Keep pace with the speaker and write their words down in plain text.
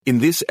In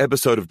this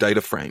episode of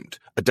Data Framed,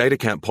 a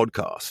DataCamp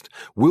podcast,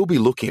 we'll be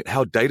looking at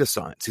how data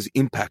science is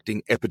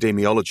impacting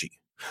epidemiology.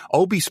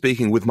 I'll be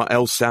speaking with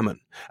Maëlle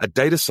Salmon, a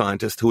data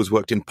scientist who has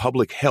worked in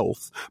public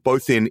health,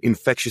 both in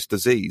infectious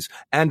disease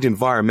and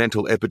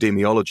environmental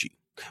epidemiology.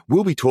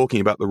 We'll be talking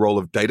about the role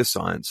of data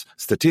science,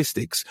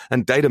 statistics,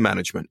 and data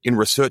management in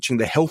researching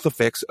the health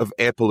effects of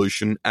air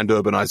pollution and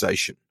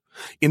urbanization.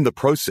 In the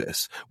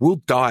process,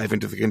 we'll dive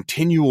into the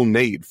continual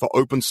need for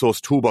open source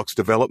toolbox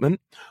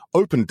development,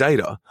 open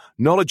data,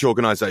 knowledge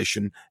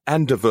organization,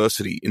 and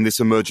diversity in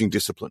this emerging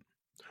discipline.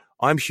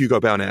 I'm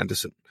Hugo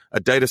Bowne-Anderson, a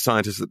data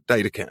scientist at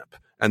DataCamp,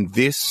 and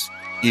this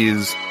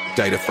is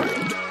Data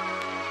Framed.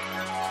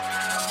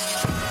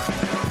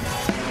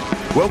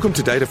 Welcome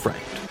to Data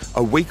Framed,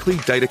 a weekly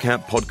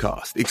DataCamp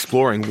podcast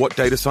exploring what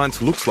data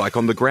science looks like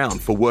on the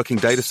ground for working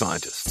data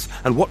scientists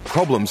and what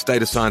problems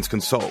data science can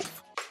solve.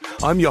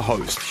 I'm your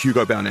host,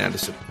 Hugo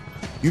Bowne-Anderson.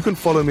 You can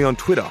follow me on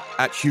Twitter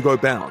at Hugo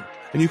Bowne,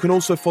 and you can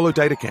also follow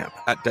DataCamp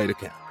at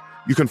DataCamp.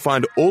 You can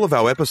find all of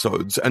our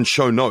episodes and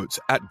show notes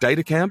at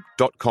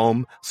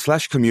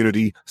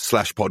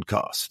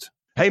datacamp.com/community/podcast.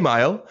 Hey,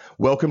 Maëlle,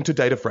 welcome to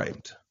Data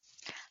Framed.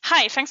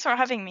 Hi, thanks for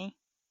having me.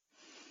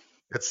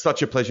 It's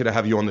such a pleasure to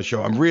have you on the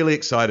show. I'm really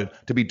excited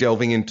to be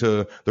delving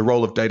into the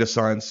role of data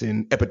science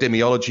in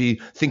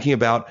epidemiology, thinking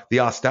about the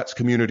R-Stats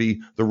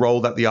community, the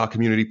role that the R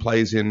community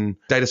plays in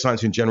data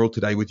science in general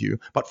today with you.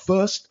 But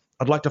first,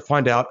 I'd like to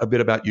find out a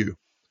bit about you.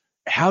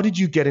 How did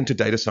you get into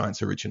data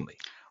science originally?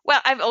 Well,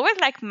 I've always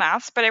liked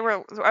math, but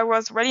I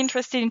was really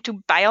interested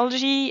into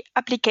biology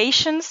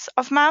applications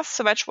of math.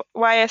 So that's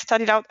why I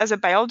started out as a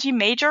biology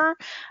major.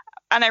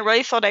 And I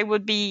really thought I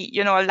would be,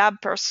 a lab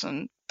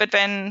person. But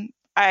then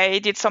I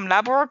did some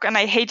lab work and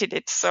I hated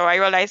it. So I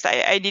realized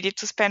I needed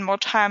to spend more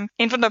time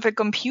in front of a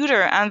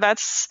computer. And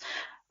that's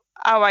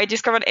how I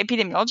discovered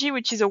epidemiology,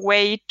 which is a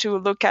way to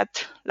look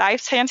at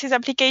life sciences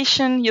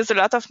application, use a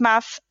lot of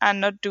math and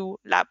not do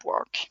lab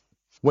work.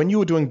 When you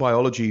were doing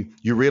biology,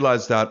 you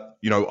realized that,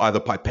 either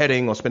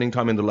pipetting or spending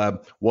time in the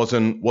lab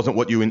wasn't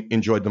what you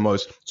enjoyed the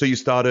most. So you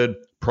started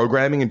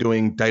programming and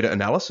doing data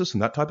analysis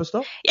and that type of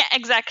stuff? Yeah,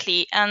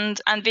 exactly.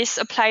 And this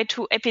applied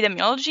to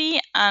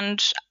epidemiology.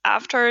 And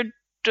after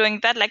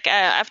doing that,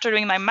 after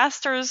doing my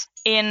master's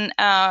in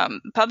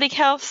public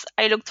health,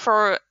 I looked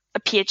for a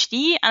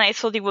PhD and I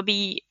thought it would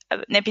be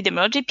an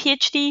epidemiology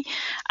PhD.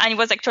 And it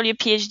was actually a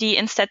PhD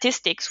in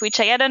statistics, which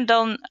I hadn't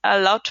done a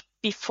lot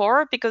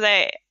before because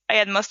I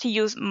had mostly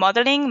used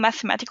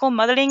mathematical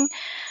modeling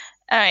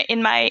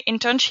in my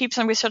internships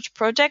and research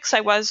projects. So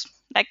I was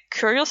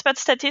curious about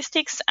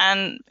statistics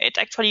and it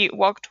actually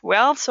worked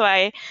well. So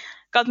I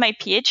got my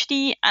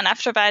PhD and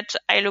after that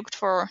I looked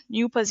for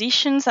new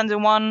positions, and the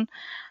one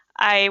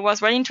I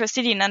was really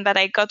interested in and that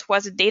I got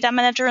was a data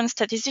manager and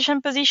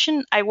statistician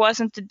position. I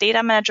wasn't a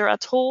data manager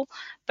at all,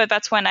 but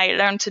that's when I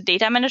learned the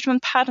data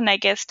management part, and I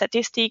guess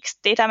statistics,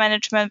 data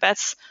management,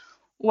 that's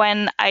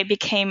when I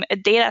became a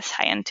data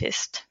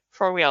scientist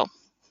for real.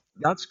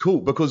 That's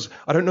cool, because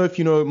I don't know if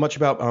you know much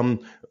about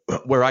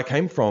where I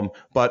came from,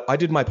 but I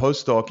did my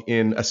postdoc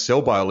in a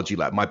cell biology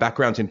lab. My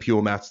background's in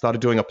pure math,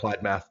 started doing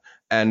applied math.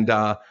 And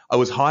I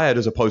was hired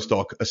as a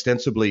postdoc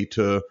ostensibly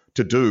to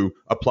do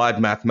applied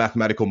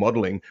mathematical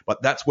modeling.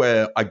 But that's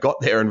where I got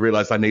there and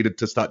realized I needed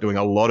to start doing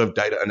a lot of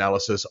data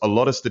analysis, a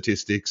lot of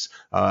statistics.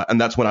 And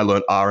that's when I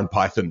learned R and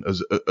Python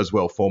as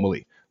well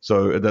formally.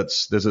 So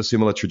there's a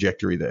similar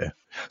trajectory there.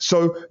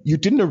 So you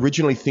didn't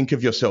originally think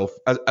of yourself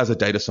as a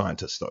data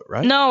scientist, though,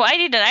 right? No, I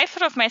didn't. I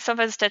thought of myself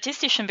as a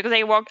statistician because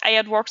I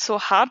had worked so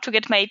hard to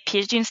get my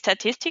PhD in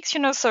statistics,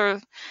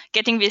 so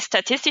getting this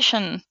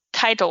statistician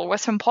title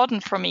was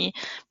important for me.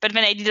 But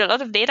when I did a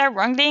lot of data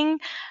wrangling,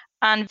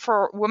 and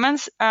for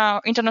Women's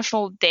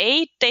International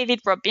Day,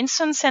 David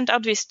Robinson sent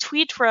out this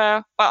tweet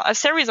a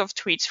series of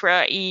tweets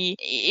where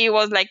he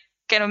was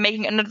kind of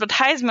making an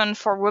advertisement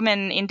for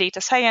women in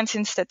data science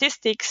and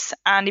statistics,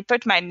 and he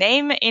put my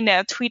name in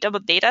a tweet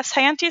about data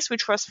scientists,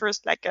 which was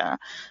first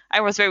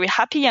I was very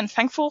happy and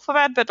thankful for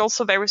that, but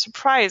also very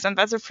surprised. And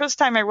that's the first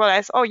time I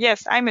realized, oh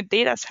yes, I'm a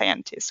data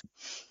scientist.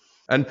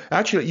 And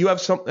actually, you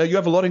have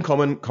a lot in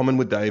common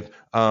with Dave.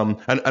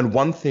 And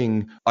one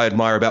thing I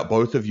admire about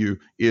both of you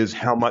is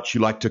how much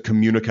you like to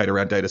communicate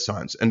around data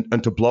science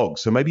and to blog.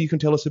 So maybe you can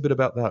tell us a bit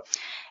about that.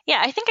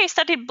 Yeah, I think I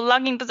started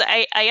blogging because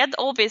I had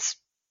all these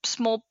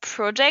small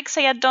projects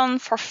I had done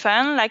for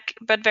fun,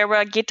 but there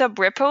were GitHub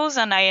repos,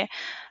 and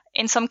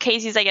in some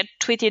cases I had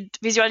tweeted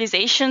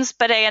visualizations,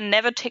 but I had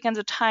never taken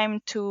the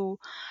time to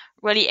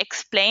really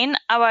explain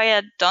how I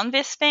had done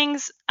these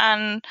things.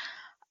 And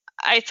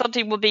I thought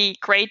it would be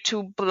great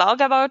to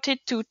blog about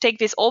it, to take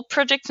these old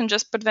projects and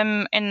just put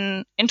them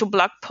into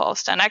blog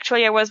posts. And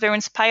actually, I was very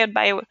inspired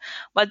by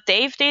what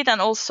Dave did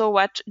and also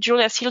what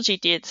Julia Silgi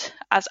did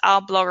as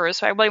our bloggers.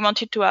 So I really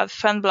wanted to have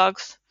fun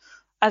blogs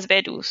as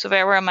they do. So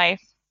they were my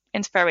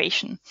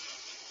inspiration.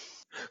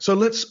 So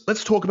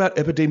let's talk about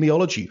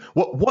epidemiology.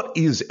 What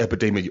is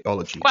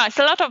epidemiology? Well, it's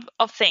a lot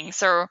of things.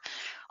 So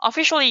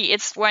officially,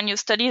 it's when you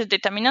study the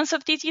determinants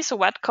of disease, so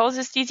what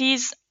causes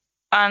disease.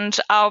 and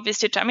how these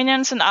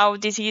determinants and how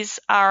disease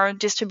are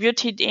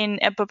distributed in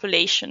a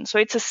population. So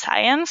it's a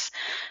science,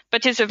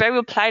 but it's a very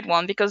applied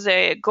one, because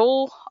the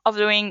goal of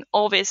doing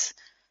all these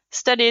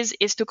studies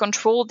is to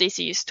control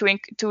disease,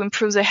 to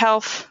improve the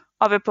health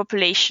of a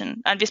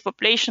population. And this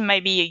population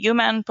might be a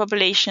human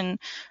population,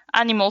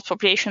 animal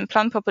population,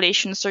 plant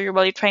population. So you're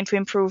really trying to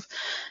improve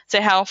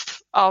the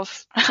health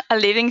of a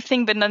living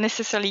thing, but not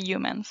necessarily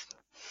humans.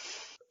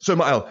 So,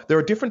 Maëlle, there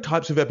are different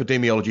types of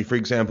epidemiology. For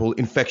example,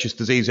 infectious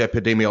disease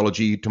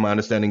epidemiology, to my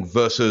understanding,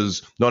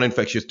 versus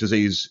non-infectious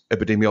disease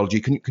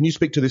epidemiology. Can you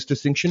speak to this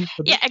distinction?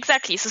 Yeah,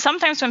 exactly. So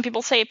sometimes when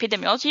people say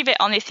epidemiology, they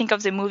only think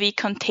of the movie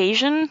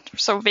Contagion.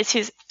 So this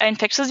is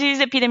infectious disease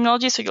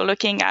epidemiology. So you're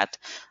looking at,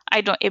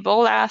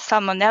 Ebola,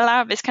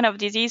 Salmonella, this kind of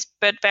disease.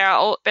 But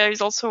there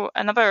is also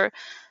another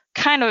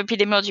kind of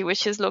epidemiology,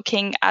 which is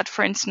looking at,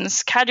 for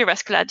instance,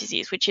 cardiovascular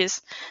disease, which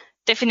is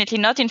definitely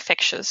not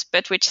infectious,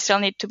 but which still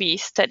need to be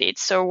studied.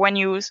 So when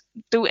you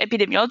do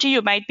epidemiology,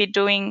 you might be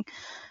doing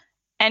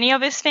any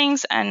of these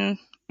things, and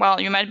well,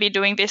 you might be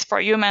doing this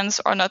for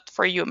humans or not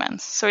for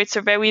humans. So it's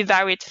a very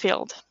varied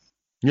field.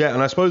 Yeah,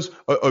 and I suppose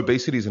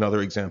obesity is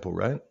another example,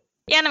 right?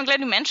 Yeah, and I'm glad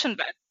you mentioned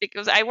that,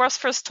 because I was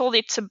first told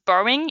it's a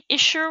boring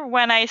issue.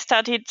 When I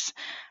started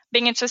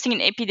being interested in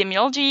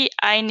epidemiology,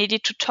 I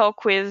needed to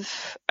talk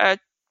with a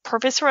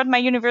professor at my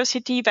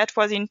university that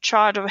was in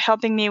charge of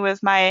helping me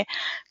with my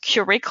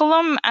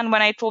curriculum. And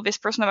when I told this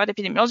person about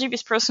epidemiology,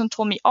 this person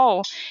told me,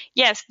 oh,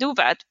 yes, do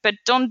that, but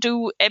don't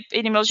do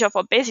epidemiology of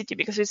obesity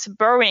because it's a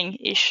boring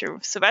issue.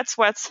 So that's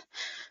what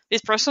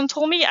this person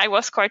told me. I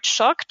was quite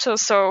shocked.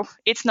 So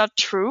it's not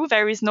true.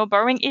 There is no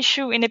boring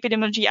issue in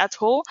epidemiology at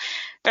all.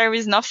 There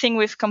is nothing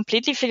we've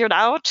completely figured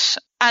out.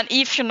 And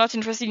if you're not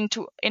interested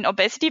in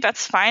obesity,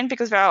 that's fine,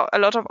 because there are a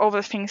lot of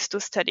other things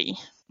to study.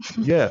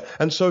 Yeah,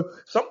 and so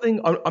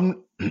something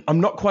I'm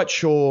not quite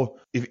sure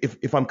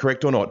if I'm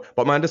correct or not,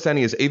 but my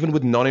understanding is even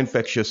with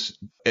non-infectious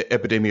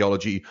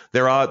epidemiology,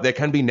 there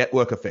can be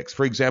network effects.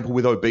 For example,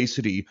 with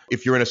obesity,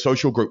 if you're in a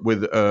social group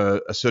with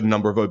a certain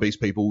number of obese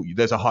people,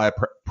 there's a higher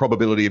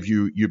probability of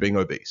you being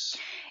obese.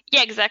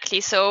 Yeah, exactly.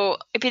 So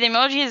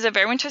epidemiology is a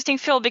very interesting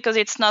field because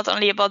it's not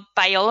only about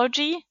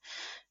biology.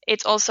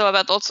 It's also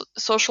about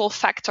social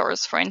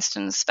factors, for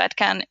instance, that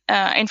can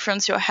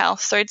influence your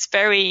health. So it's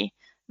very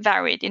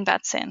varied in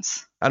that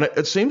sense. And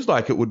it seems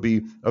like it would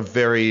be a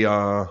very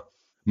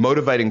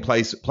motivating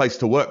place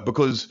to work,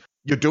 because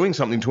you're doing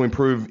something to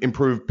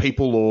improve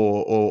people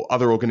or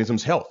other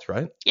organisms' health,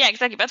 right? Yeah,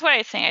 exactly. That's what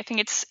I think. I think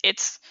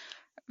it's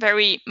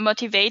very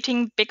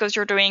motivating because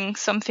you're doing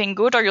something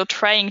good, or you're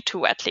trying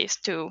to, at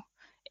least, to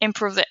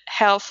improve the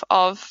health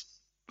of,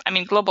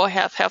 global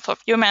health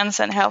of humans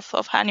and health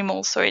of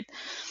animals. So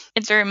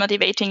it's very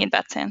motivating in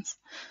that sense.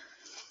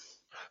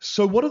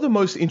 So what are the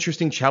most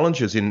interesting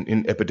challenges in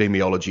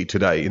epidemiology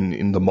today,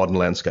 in the modern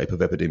landscape of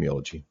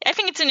epidemiology? I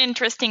think it's an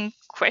interesting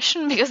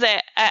question, because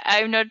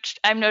I'm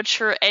not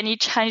sure any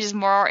challenge is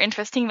more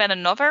interesting than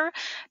another.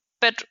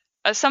 But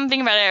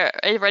something that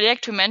I really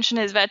like to mention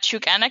is that you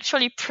can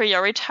actually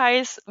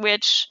prioritize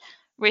which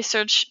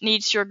research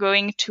needs you're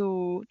going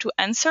to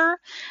answer.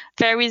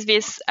 There is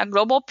this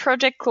global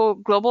project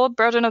called Global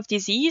Burden of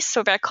Disease.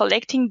 So they're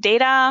collecting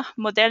data,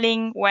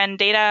 modeling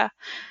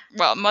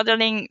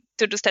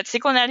to do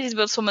statistical analysis,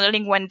 but also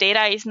modeling when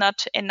data is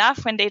not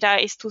enough, when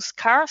data is too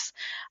scarce.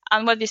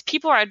 And what these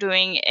people are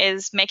doing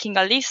is making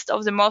a list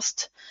of the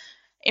most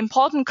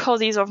important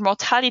causes of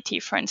mortality,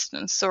 for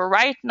instance. So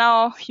right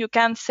now, you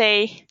can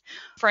say,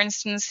 for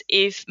instance,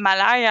 if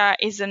malaria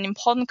is an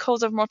important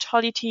cause of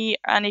mortality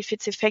and if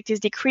its effect is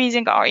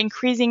decreasing or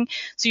increasing.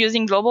 So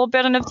using global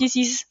burden of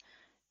disease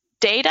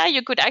data,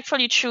 you could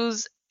actually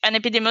choose an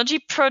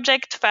epidemiology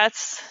project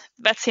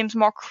that seems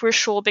more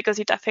crucial because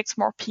it affects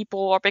more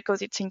people or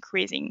because it's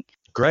increasing.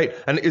 Great.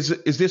 And is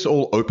this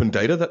all open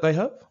data that they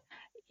have?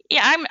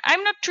 Yeah,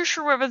 I'm not too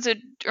sure whether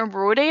the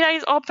raw data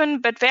is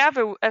open, but they have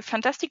a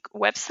fantastic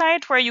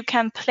website where you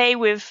can play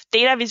with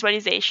data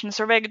visualization.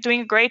 So they're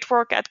doing great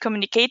work at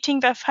communicating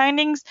their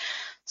findings,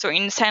 so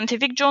in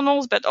scientific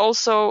journals, but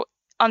also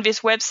on this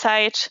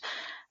website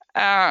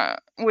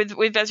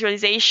with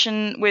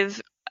visualization,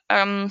 with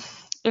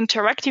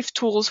interactive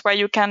tools where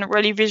you can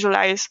really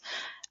visualize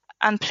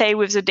and play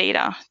with the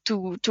data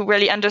to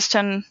really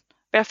understand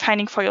their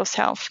finding for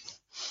yourself.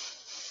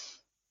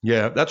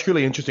 Yeah, that's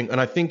really interesting.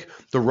 And I think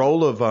the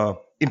role of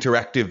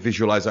interactive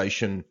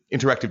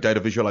data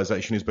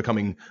visualization is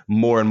becoming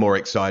more and more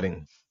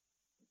exciting.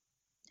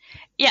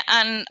 Yeah,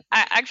 and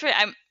I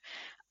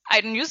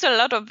don't use a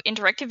lot of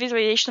interactive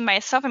visualization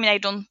myself. I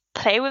don't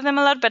play with them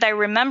a lot, but I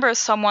remember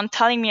someone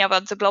telling me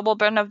about the Global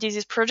Burden of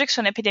Disease projects,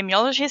 an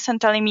epidemiologist, and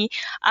telling me,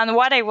 and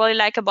what I really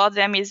like about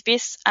them is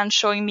this, and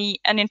showing me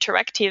an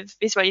interactive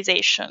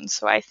visualization.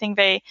 So I think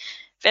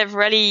they've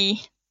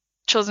really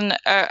chosen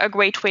a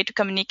great way to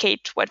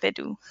communicate what they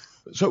do.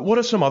 So what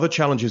are some other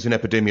challenges in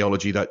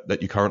epidemiology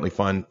that you currently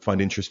find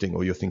interesting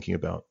or you're thinking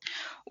about?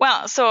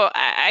 Well, so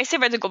I say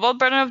that the global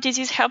burden of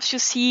disease helps you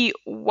see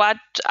what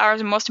are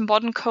the most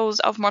important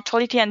causes of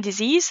mortality and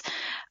disease.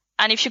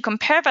 And if you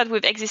compare that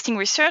with existing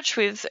research,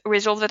 with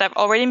results that have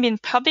already been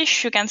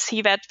published, you can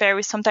see that there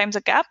is sometimes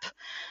a gap.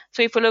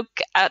 So if we look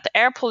at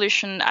air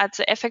pollution, at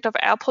the effect of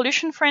air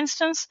pollution, for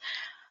instance,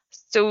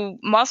 so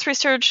most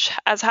research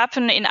has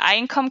happened in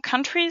high-income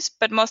countries,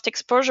 but most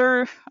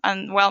exposure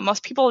and, well,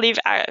 most people live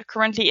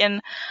currently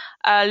in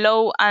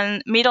low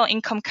and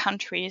middle-income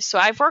countries. So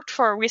I've worked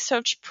for a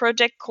research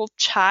project called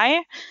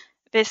CHAI.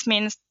 This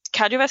means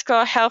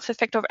Cardiovascular Health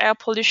Effect of Air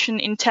Pollution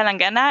in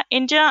Telangana,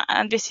 India.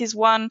 And this is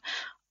one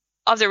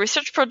of the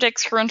research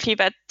projects currently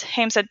that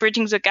aims at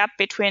bridging the gap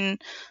between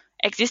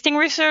existing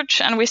research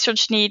and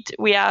research need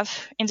we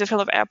have in the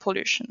field of air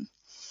pollution.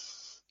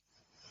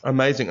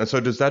 Amazing. And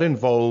so does that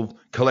involve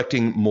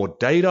collecting more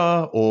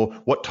data, or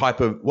what type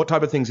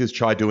of things is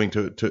CHAI doing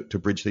to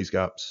bridge these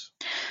gaps?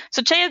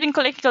 So CHAI has been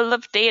collecting a lot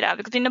of data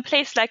because in a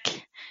place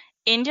like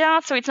India,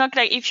 so it's not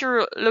like if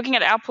you're looking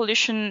at air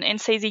pollution in,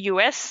 say, the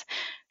US,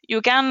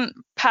 you can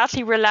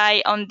partly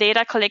rely on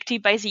data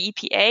collected by the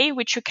EPA,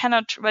 which you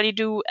cannot really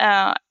do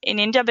in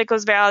India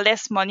because there are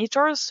less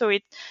monitors. So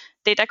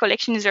data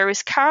collection is very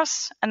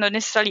scarce and not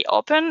necessarily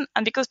open.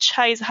 And because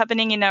CHAI is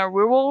happening in a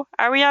rural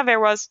area,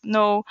 there was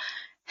no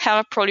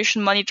air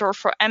pollution monitor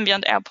for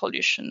ambient air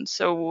pollution.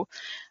 So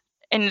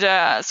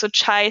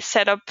CHAI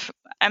set up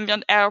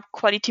ambient air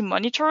quality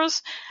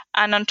monitors.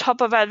 And on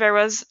top of that, there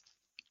was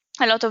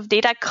a lot of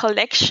data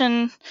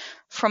collection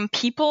from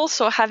people.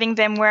 So having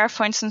them wear,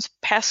 for instance,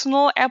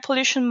 personal air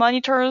pollution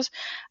monitors,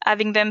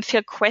 having them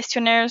fill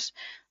questionnaires.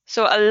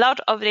 So a lot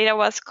of data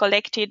was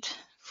collected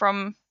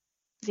from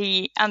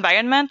the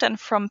environment and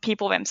from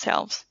people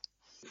themselves.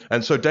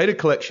 And so data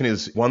collection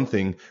is one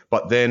thing,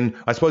 but then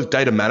I suppose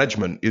data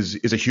management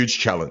is a huge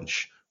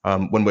challenge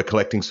when we're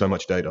collecting so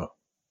much data.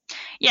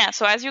 Yeah,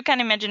 so as you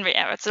can imagine,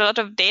 it's a lot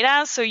of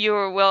data, so you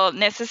will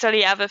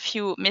necessarily have a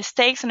few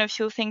mistakes and a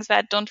few things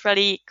that don't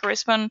really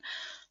correspond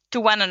to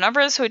one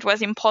another. So it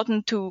was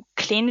important to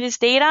clean this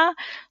data.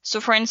 So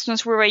for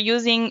instance, we were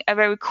using a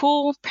very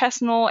cool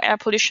personal air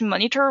pollution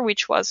monitor,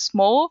 which was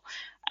small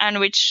and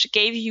which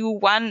gave you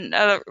one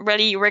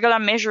really regular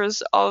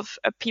measures of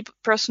a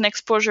person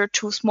exposure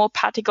to small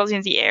particles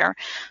in the air.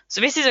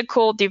 So this is a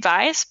cool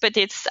device, but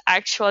it's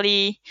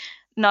actually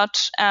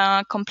not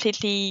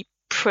completely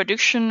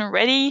production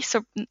ready.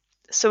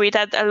 So it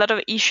had a lot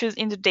of issues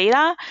in the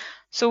data.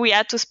 So we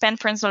had to spend,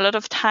 for instance, a lot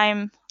of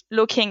time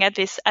looking at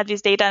this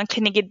data and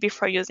cleaning it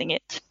before using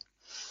it.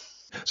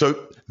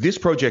 So this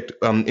project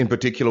in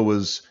particular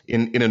was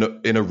in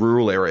a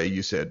rural area,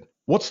 you said.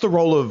 What's the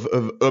role of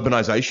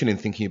urbanization in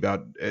thinking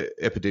about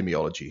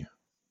epidemiology?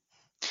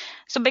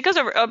 So because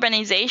of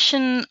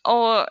urbanization,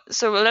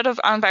 so a lot of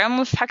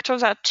environmental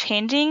factors are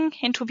changing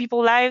into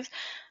people's lives.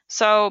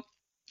 So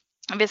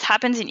this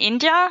happens in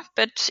India,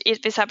 but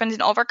this happens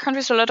in other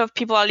countries. A lot of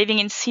people are living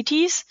in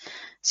cities.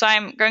 So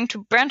I'm going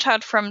to branch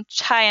out from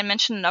CHAI and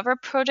mention another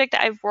project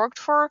I've worked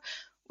for,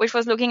 which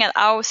was looking at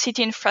how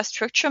city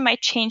infrastructure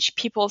might change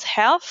people's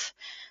health.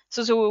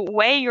 So the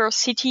way your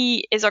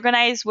city is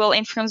organized will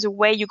influence the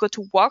way you go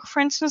to work, for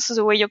instance, so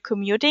the way you're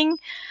commuting.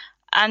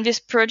 And this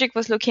project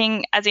was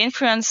looking at the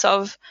influence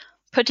of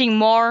putting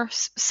more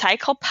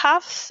cycle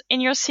paths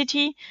in your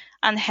city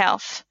and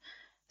health.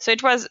 So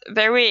it was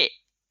very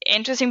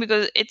interesting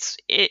because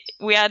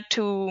we had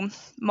to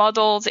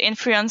model the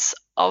influence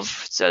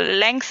of the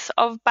length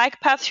of bike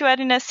paths you had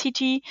in a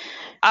city,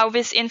 how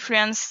this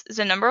influenced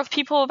the number of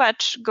people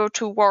that go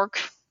to work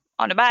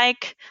on a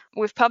bike,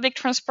 with public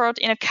transport,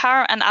 in a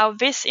car, and how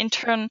this in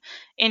turn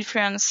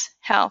influence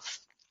health.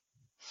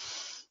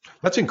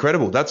 That's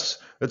incredible. It's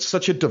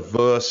such a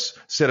diverse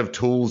set of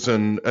tools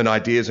and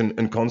ideas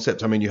and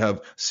concepts. I mean, you have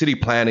city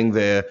planning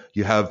there,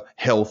 you have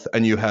health,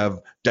 and you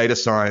have data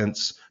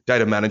science,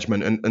 data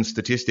management, and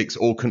statistics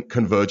all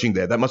converging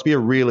there. That must be a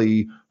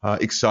really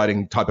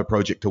exciting type of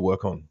project to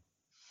work on.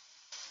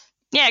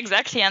 Yeah,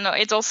 exactly. And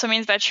it also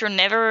means that you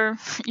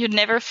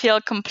never feel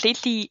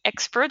completely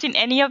expert in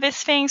any of these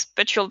things,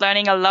 but you're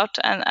learning a lot,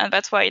 and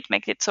that's why it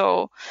makes it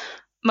so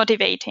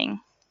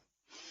motivating.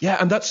 Yeah,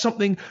 and that's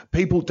something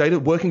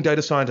working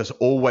data scientists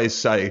always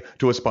say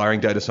to aspiring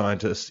data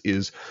scientists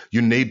is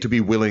you need to be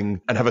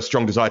willing and have a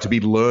strong desire to be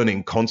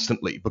learning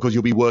constantly, because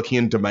you'll be working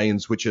in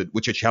domains which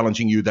are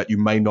challenging you that you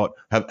may not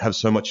have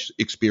so much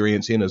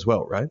experience in as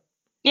well, right?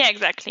 Yeah,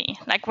 exactly.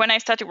 Like when I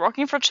started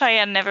working for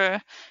CHAI, I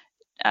never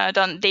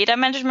done data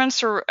management,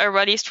 so a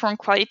really strong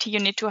quality you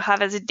need to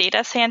have as a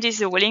data scientist,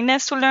 the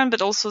willingness to learn,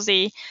 but also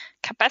the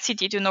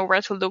capacity to know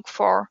where to look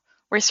for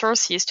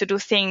resources to do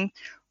things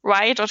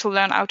right or to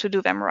learn how to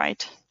do them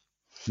right.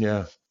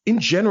 Yeah. In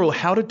general,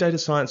 how do data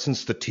science and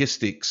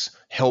statistics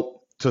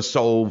help to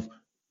solve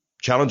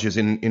challenges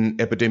in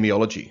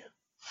epidemiology?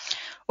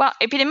 Well,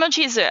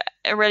 epidemiology is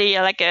really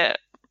like a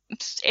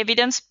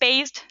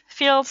evidence-based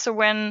field. So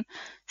when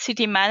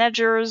city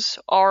managers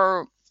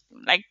or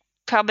like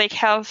public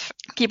health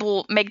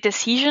people make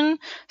decisions,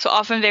 so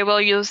often they will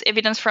use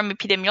evidence from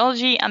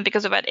epidemiology, and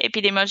because of that,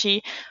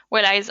 epidemiology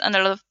relies on a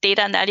lot of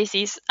data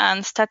analysis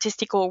and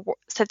statistical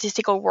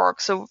work.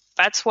 So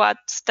that's what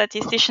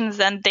statisticians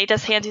and data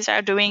scientists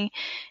are doing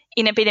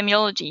in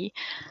epidemiology.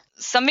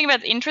 Something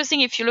that's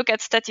interesting, if you look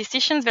at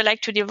statisticians, they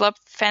like to develop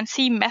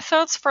fancy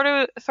methods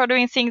for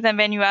doing things, and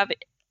when you have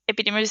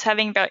epidemiologists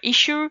having their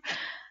issue,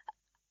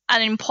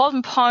 an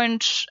important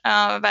point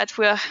that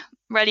will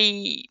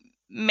really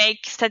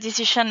make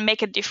statisticians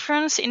make a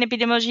difference in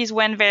epidemiology is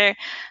when they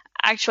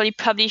actually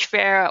publish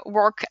their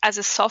work as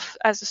a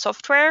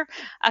software,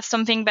 as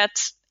something that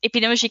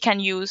epidemiology can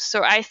use.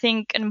 So I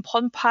think an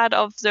important part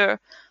of the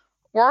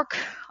work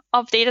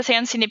of data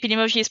science in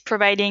epidemiology is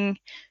providing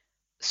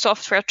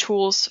software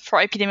tools for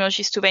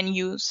epidemiologists to then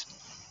use.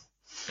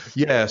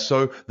 Yeah,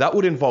 so that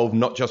would involve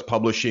not just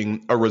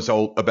publishing a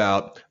result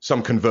about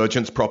some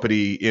convergence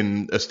property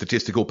in a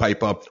statistical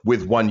paper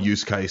with one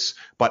use case,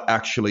 but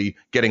actually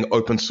getting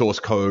open source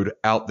code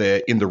out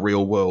there in the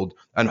real world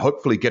and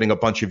hopefully getting a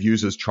bunch of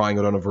users trying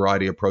it on a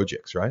variety of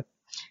projects, right?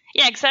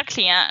 Yeah,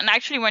 exactly. And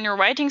actually, when you're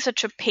writing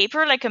such a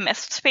paper, like a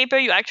methods paper,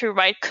 you actually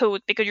write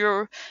code because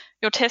you're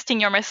testing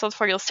your method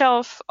for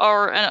yourself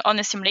or on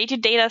a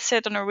simulated data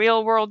set, on a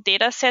real world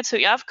data set. So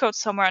you have code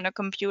somewhere on a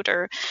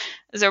computer.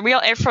 The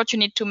real effort you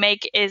need to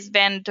make is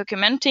then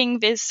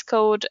documenting this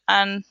code.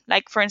 And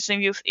like, for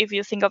instance, if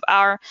you think of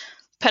R,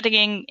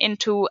 putting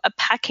into a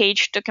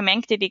package,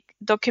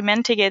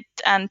 documenting it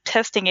and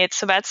testing it.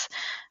 So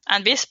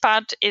and this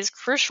part is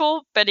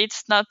crucial, but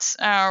it's not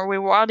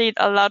rewarded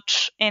a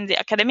lot in the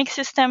academic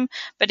system.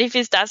 But if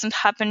this doesn't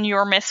happen,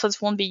 your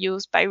methods won't be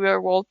used by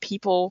real world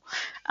people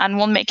and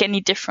won't make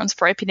any difference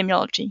for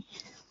epidemiology.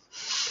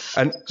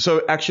 And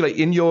so actually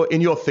in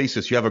your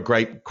thesis, you have a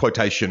great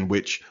quotation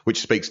which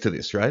speaks to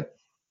this, right?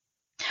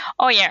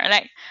 Oh yeah,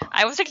 like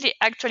I was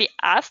actually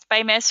asked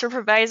by my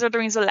supervisor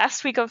during the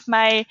last week of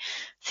my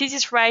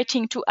thesis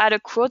writing to add a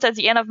quote at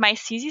the end of my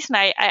thesis, and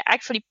I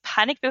actually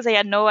panicked because I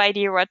had no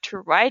idea what to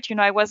write.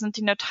 I wasn't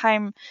in a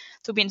time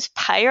to be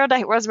inspired.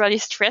 I was really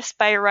stressed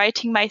by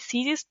writing my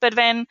thesis, but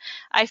then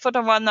I thought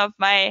of one of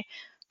my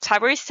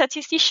favorite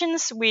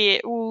statisticians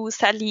who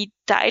sadly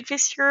died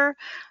this year,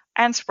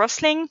 Hans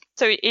Rosling.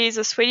 So he is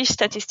a Swedish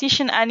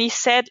statistician, and he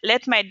said,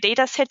 "Let my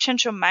data set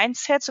change your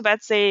mindset." So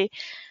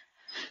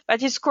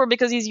that is cool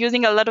because he's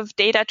using a lot of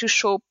data to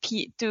show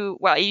he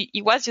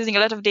was using a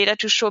lot of data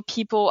to show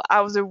people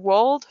how the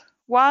world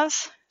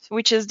was,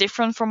 which is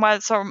different from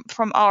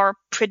our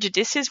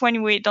prejudices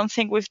when we don't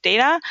think with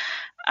data.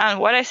 And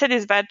what I said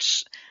is that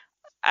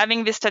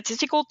having this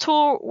statistical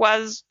tool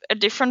was a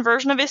different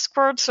version of this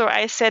quote. So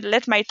I said,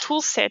 let my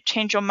tool set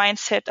change your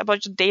mindset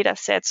about your data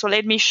set. So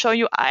let me show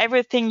you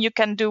everything you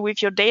can do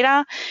with your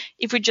data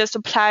if we just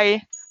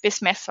apply this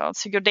method.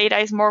 So your data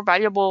is more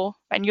valuable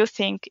than you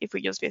think if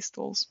we use these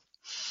tools.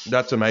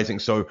 That's amazing.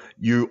 So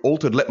you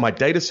altered let my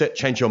data set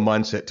change your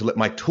mindset to let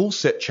my tool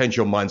set change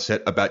your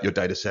mindset about your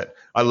data set.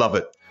 I love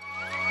it.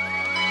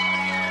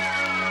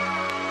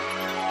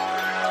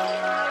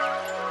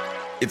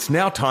 It's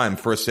now time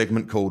for a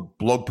segment called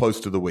Blog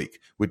Post of the Week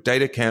with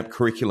DataCamp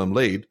curriculum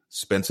lead,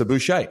 Spencer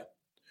Boucher.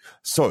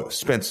 So,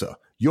 Spencer,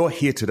 you're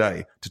here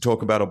today to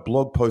talk about a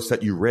blog post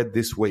that you read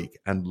this week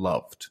and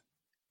loved.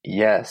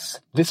 Yes.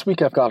 This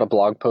week I've got a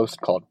blog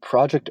post called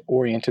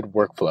Project-Oriented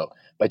Workflow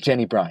by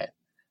Jenny Bryant.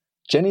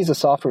 Jenny's a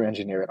software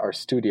engineer at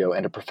RStudio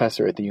and a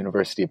professor at the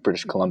University of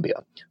British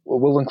Columbia.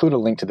 We'll include a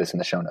link to this in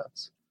the show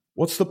notes.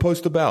 What's the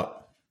post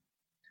about?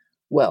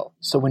 Well,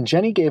 so when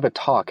Jenny gave a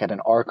talk at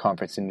an R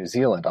conference in New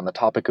Zealand on the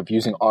topic of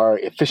using R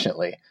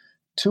efficiently,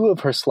 2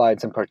 of her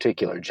slides in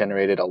particular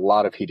generated a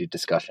lot of heated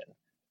discussion.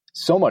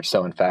 So much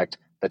so, in fact,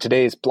 that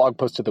today's blog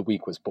post of the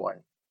week was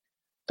born.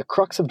 The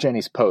crux of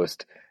Jenny's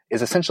post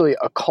is essentially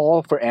a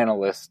call for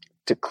analysts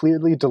to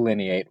clearly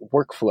delineate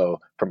workflow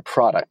from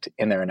product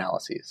in their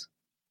analyses.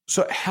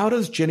 So how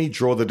does Jenny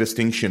draw the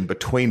distinction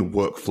between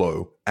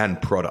workflow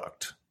and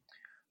product?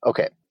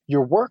 Okay,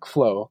 your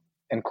workflow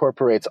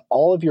incorporates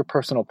all of your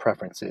personal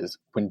preferences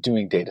when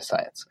doing data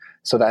science.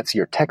 So that's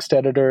your text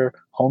editor,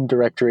 home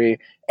directory,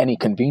 any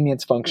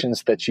convenience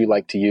functions that you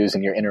like to use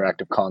in your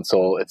interactive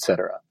console,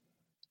 etc.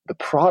 The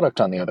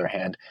product, on the other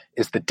hand,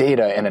 is the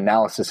data and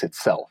analysis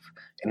itself,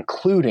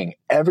 including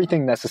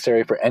everything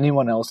necessary for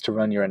anyone else to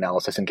run your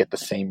analysis and get the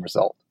same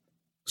result.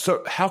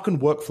 So how can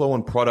workflow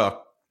and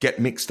product get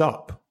mixed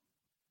up?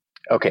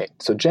 Okay,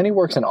 so Jenny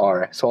works in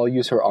R, so I'll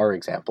use her R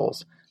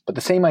examples, but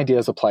the same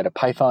ideas apply to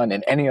Python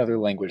and any other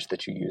language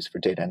that you use for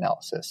data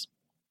analysis.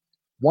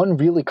 One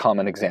really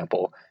common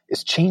example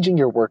is changing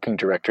your working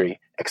directory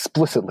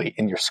explicitly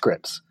in your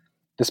scripts.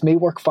 This may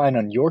work fine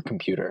on your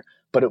computer,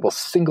 but it will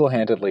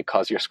single-handedly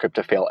cause your script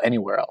to fail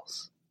anywhere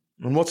else.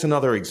 And what's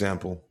another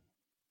example?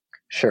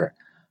 Sure.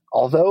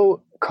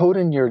 Although code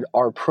in your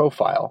R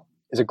profile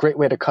is a great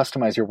way to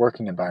customize your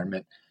working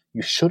environment,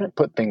 you shouldn't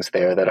put things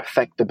there that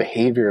affect the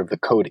behavior of the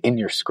code in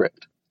your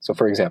script. So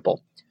for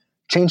example,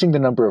 changing the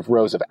number of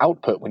rows of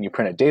output when you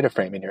print a data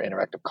frame in your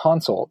interactive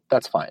console,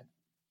 that's fine.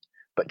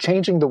 But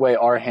changing the way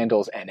R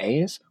handles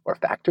NAs or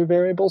factor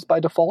variables by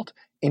default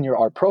in your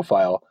R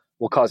profile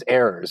will cause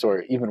errors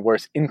or even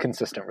worse,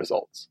 inconsistent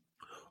results.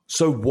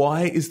 So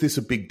why is this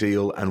a big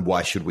deal and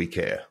why should we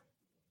care?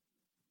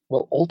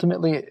 Well,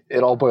 ultimately,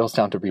 it all boils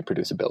down to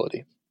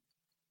reproducibility.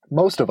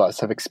 Most of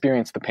us have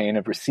experienced the pain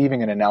of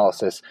receiving an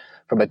analysis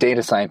from a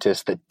data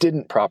scientist that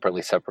didn't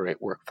properly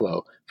separate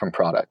workflow from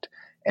product.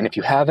 And if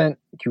you haven't,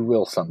 you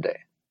will someday.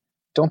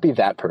 Don't be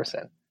that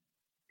person.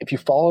 If you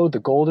follow the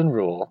golden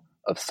rule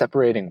of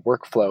separating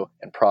workflow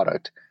and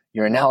product,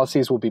 your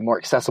analyses will be more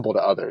accessible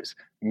to others,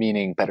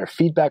 meaning better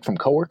feedback from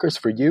coworkers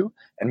for you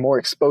and more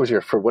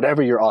exposure for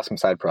whatever your awesome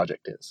side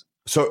project is.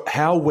 So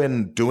how,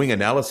 when doing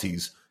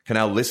analyses, can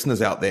our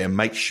listeners out there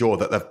make sure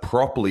that they've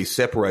properly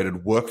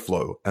separated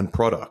workflow and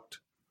product?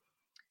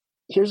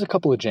 Here's a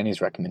couple of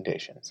Jenny's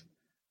recommendations.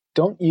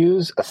 Don't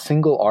use a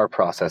single R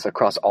process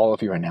across all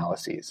of your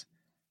analyses.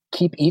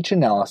 Keep each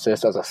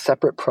analysis as a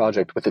separate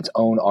project with its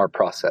own R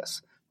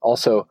process.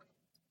 Also,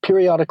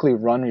 periodically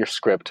run your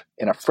script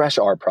in a fresh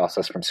R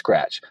process from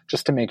scratch,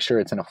 just to make sure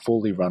it's in a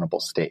fully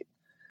runnable state.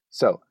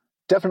 So,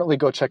 definitely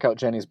go check out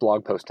Jenny's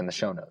blog post in the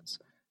show notes.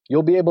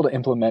 You'll be able to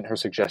implement her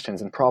suggestions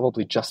in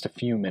probably just a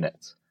few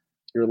minutes.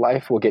 Your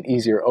life will get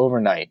easier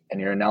overnight,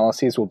 and your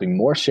analyses will be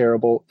more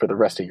shareable for the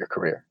rest of your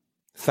career.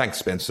 Thanks,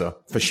 Spencer,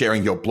 for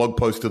sharing your blog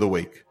post of the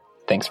week.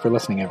 Thanks for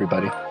listening,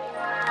 everybody.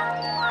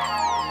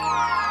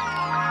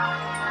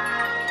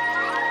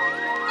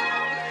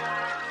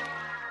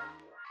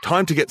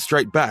 Time to get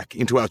straight back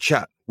into our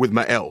chat with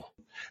Maël.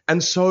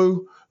 And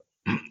so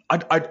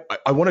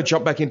I want to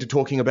jump back into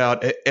talking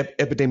about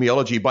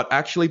epidemiology, but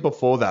actually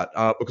before that,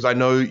 because I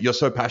know you're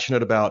so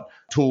passionate about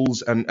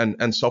tools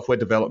and software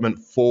development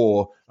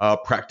for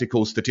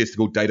practical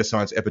statistical data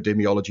science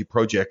epidemiology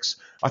projects,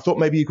 I thought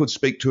maybe you could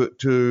speak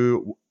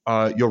to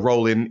your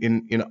role in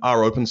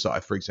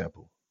rOpenSci, for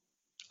example.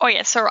 Oh,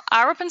 yes. So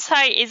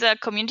rOpenSci is a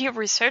community of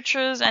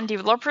researchers and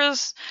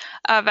developers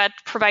that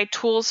provide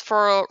tools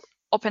for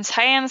open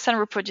science and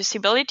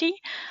reproducibility.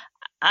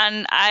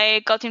 And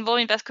I got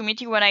involved in that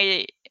community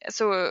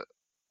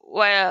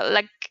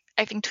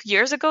I think 2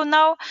 years ago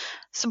now.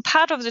 So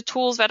part of the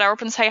tools that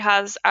rOpenSci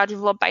has are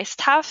developed by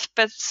staff,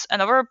 but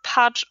another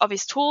part of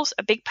its tools,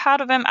 a big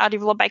part of them, are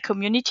developed by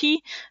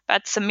community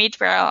that submit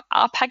their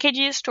R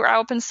packages to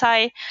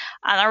rOpenSci.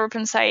 And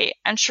rOpenSci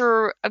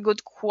ensure a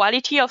good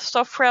quality of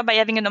software by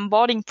having an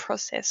onboarding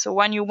process. So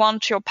when you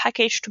want your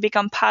package to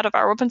become part of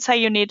rOpenSci,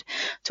 you need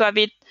to have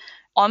it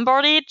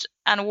onboarded,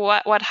 and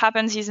what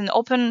happens is an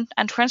open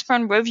and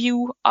transparent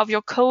review of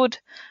your code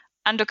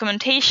and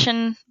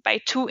documentation by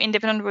 2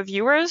 independent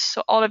reviewers.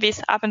 So all of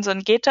this happens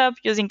on GitHub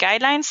using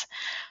guidelines.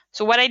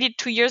 So what I did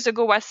 2 years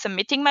ago was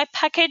submitting my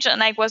package,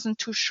 and I wasn't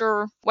too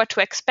sure what to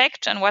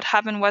expect. And what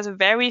happened was a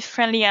very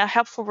friendly and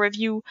helpful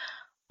review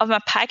of my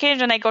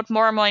package, and I got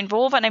more and more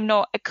involved, and I'm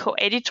now a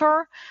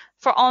co-editor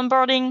for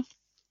onboarding.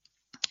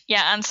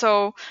 Yeah, and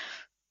so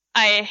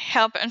I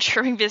help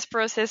ensuring this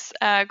process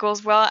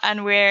goes well,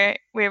 and we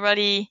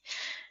really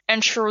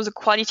ensure the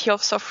quality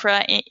of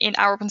software in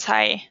our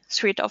rOpenSci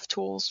suite of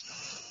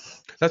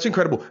tools. That's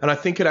incredible. And I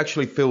think it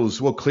actually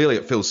clearly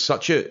it fills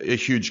such a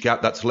huge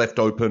gap that's left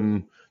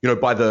open,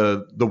 by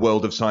the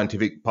world of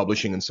scientific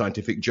publishing and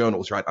scientific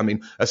journals, right? I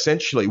mean,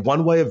 essentially,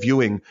 one way of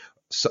viewing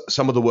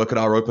some of the work at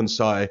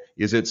rOpenSci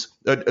is it's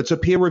a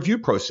peer review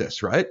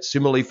process, right?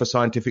 Similarly, for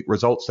scientific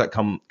results that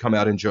come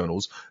out in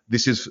journals,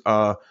 this is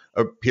a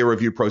peer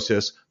review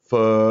process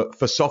for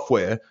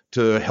software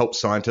to help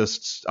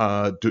scientists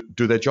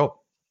do their job.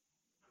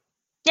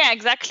 Yeah,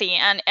 exactly,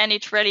 and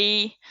it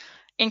really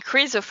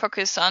increase the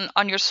focus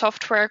on your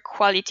software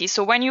quality.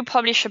 So when you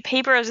publish a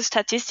paper as a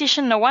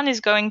statistician, no one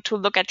is going to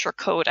look at your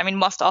code. I mean,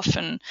 most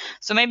often.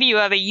 So maybe you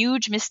have a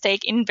huge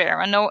mistake in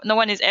there, and no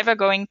one is ever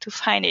going to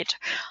find it.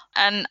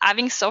 And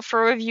having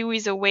software review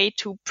is a way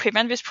to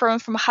prevent this problem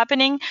from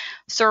happening.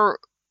 So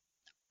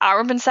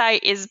rOpenSci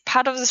is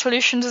part of the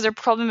solution to the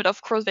problem, but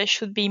of course there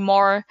should be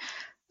more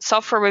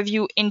software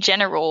review in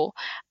general.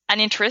 And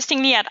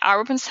interestingly, at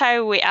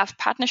rOpenSci, we have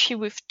partnership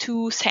with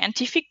 2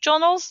 scientific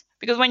journals,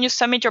 because when you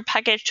submit your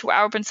package to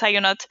rOpenSci,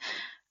 you're not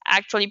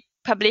actually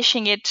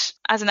publishing it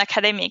as an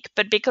academic.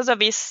 But because of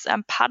this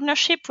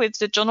partnership with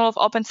the Journal of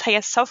Open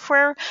Science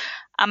Software,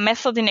 a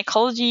method in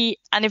ecology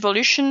and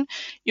evolution,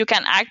 you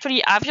can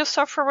actually have your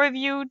software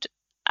reviewed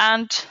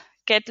and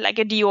get like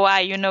a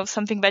DOI,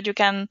 something that you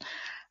can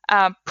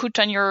put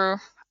on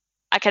your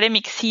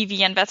academic CV,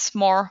 and that's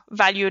more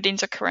valued in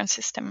the current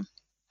system.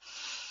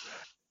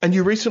 And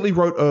you recently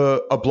wrote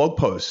a blog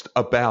post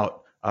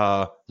about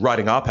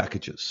writing R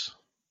packages.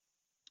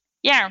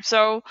 Yeah,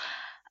 so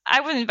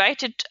I was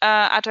invited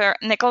at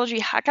an ecology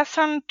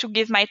hackathon to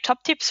give my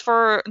top tips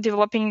for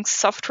developing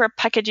software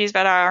packages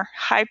that are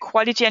high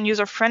quality and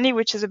user-friendly,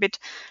 which is a bit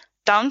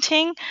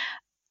daunting.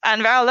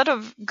 And there are a lot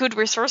of good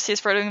resources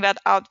for doing that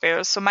out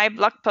there. So my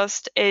blog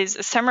post is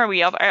a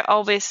summary of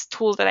all these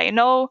tools that I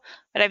know,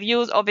 that I've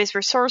used, all these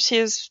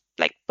resources,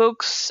 like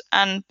books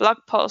and blog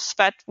posts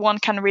that one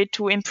can read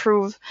to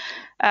improve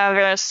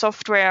their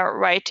software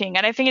writing.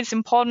 And I think it's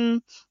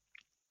important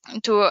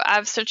to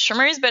have such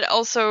summaries, but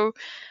also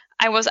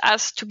I was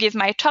asked to give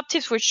my top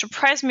tips, which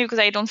surprised me because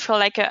I don't feel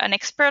like an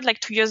expert. Like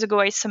 2 years ago,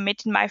 I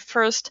submitted my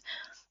first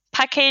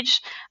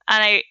package,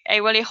 and I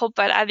really hope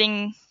that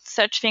having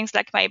such things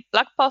like my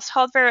blog post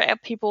out there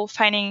help people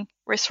finding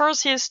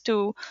resources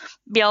to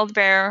build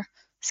their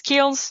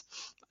skills.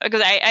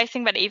 Because I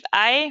think that if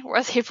I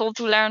was able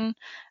to learn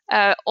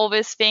all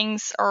these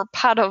things or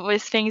part of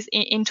these things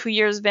in 2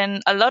 years,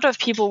 then a lot of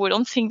people who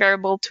don't think they're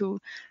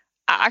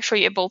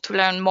actually able to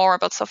learn more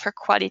about software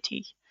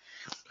quality.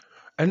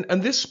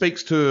 And this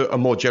speaks to a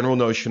more general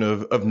notion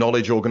of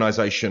knowledge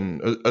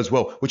organization as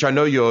well, which I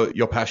know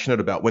you're passionate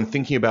about when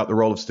thinking about the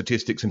role of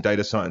statistics and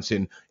data science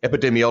in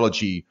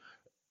epidemiology,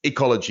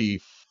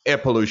 ecology, air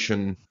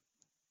pollution,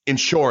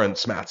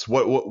 insurance, maths,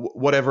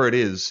 whatever it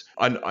is.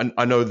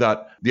 I know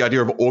that the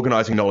idea of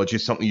organizing knowledge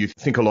is something you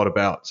think a lot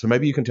about. So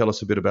maybe you can tell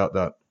us a bit about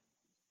that.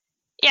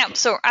 Yeah,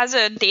 so as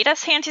a data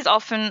scientist,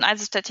 often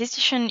as a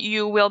statistician,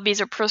 you will be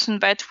the person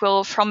that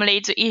will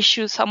formulate the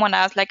issue someone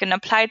has, like an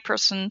applied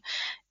person,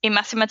 in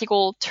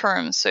mathematical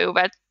terms. So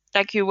that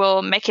like you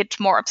will make it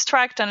more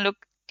abstract and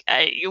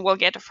you will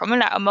get a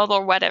formula, a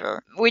model,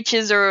 whatever, which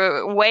is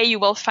a way you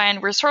will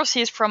find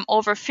resources from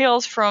other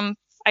fields, from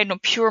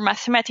pure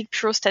mathematics,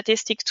 pure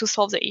statistics to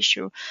solve the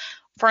issue.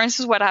 For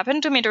instance, what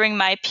happened to me during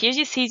my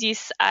PhD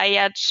thesis,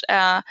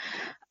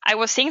 I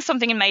was seeing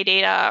something in my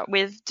data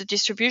with the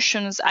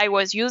distributions I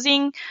was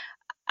using,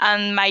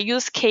 and my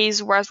use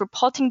case was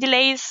reporting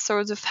delays.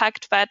 So the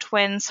fact that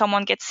when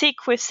someone gets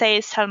sick with, say,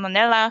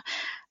 salmonella,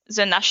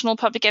 the National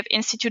Public Health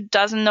Institute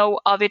doesn't know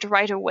of it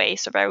right away.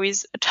 So there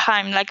is a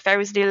time, like there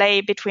is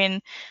delay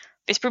between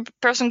this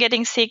person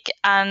getting sick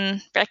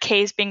and their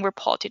case being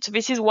reported. So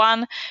this is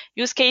one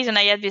use case, and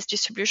I had this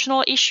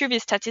distributional issue,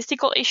 this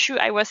statistical issue.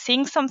 I was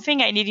seeing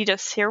something, I needed a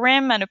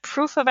theorem and a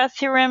proof of that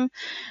theorem.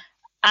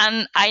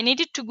 And I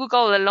needed to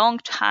Google a long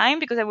time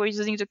because I was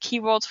using the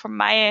keywords from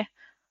my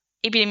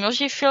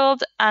epidemiology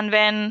field. And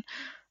then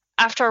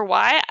after a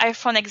while, I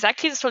found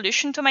exactly the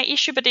solution to my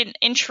issue, but in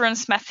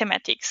insurance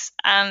mathematics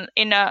and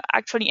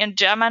actually in a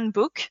German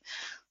book.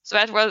 So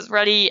that was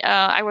really,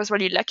 I was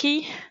really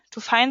lucky to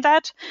find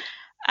that.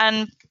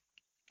 And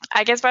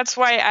I guess that's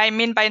why I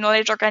mean by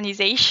knowledge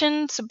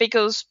organization. So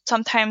because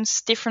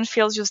sometimes different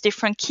fields use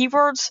different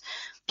keywords.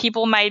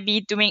 People might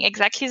be doing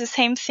exactly the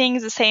same thing,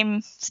 the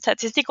same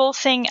statistical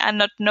thing, and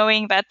not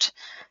knowing that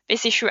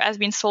this issue has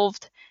been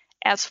solved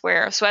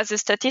elsewhere. So as a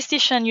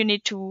statistician, you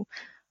need to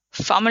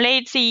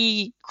formulate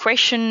the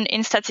question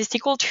in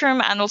statistical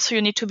terms, and also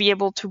you need to be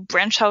able to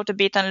branch out a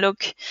bit and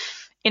look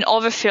in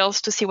other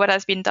fields to see what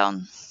has been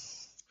done.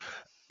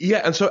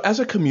 Yeah, and so as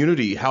a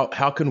community, how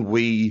can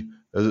we,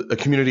 a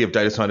community of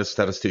data scientists,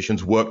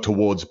 statisticians, work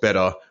towards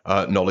better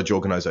knowledge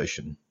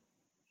organization?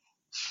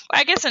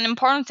 I guess an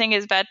important thing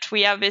is that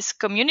we have this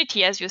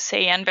community, as you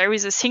say, and there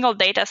is a single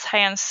data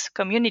science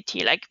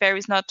community. Like there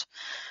is not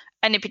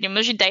an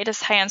epidemiology data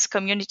science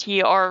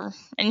community or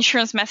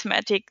insurance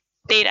mathematics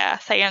data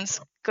science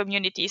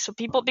community. So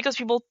because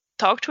people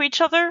talk to each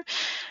other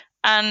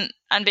and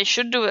they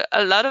should do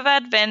a lot of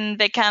that, then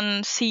they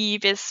can see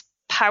this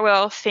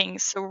parallel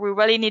things. So we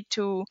really need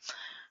to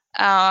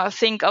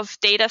think of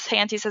data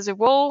scientists as a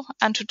whole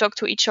and to talk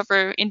to each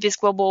other in this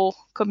global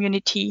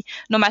community,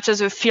 no matter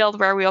the field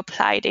where we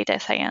apply data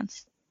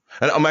science.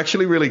 And I'm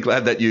actually really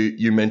glad that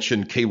you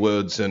mentioned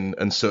keywords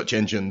and search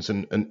engines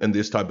and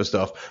this type of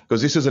stuff,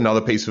 because this is another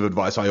piece of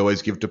advice I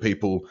always give to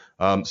people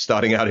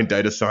starting out in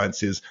data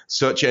science is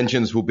search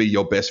engines will be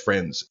your best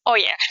friends. Oh,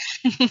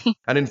 yeah.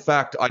 And in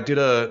fact, I did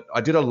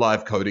a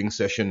live coding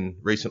session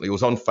recently. It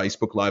was on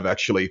Facebook Live,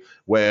 actually,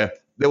 where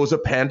there was a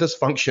pandas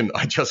function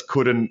I just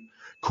couldn't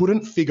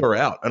figure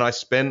out. And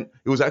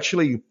it was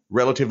actually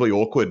relatively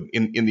awkward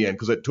in the end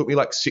because it took me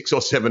like 6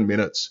 or 7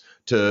 minutes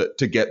to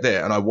get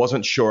there. And I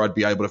wasn't sure I'd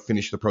be able to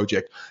finish the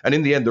project. And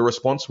in the end, the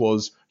response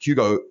was,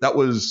 Hugo, that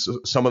was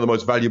some of the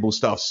most valuable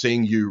stuff,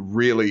 seeing you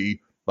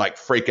really like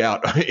freak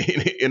out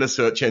in a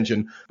search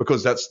engine,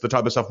 because that's the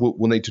type of stuff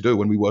we'll need to do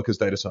when we work as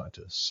data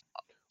scientists.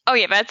 Oh,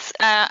 yeah, that's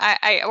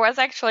I was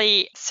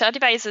actually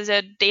certified as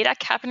a data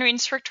carpentry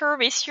instructor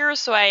this year.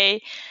 So I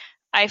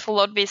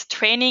followed this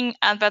training,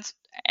 and that's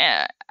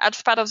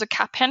as part of the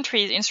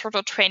carpentry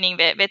instructor training,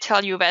 they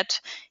tell you that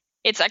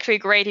it's actually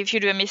great if you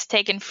do a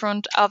mistake in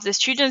front of the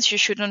students. You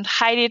shouldn't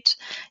hide it.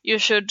 You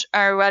should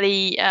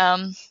really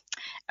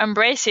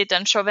embrace it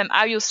and show them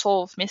how you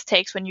solve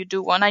mistakes when you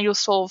do one, how you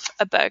solve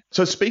a bug.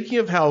 So speaking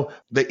of how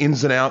the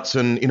ins and outs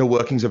and inner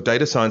workings of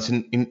data science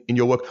in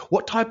your work,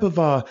 what type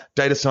of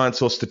data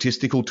science or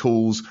statistical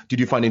tools did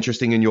you find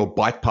interesting in your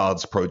bike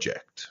paths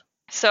project?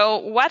 So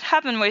what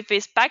happened with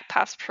this bike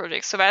paths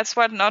project? So that's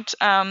not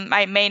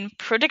my main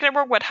project at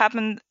work. What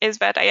happened is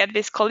that I had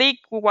this colleague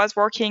who was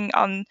working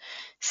on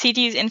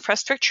cities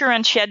infrastructure,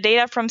 and she had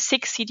data from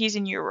 6 cities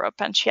in Europe,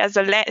 and she had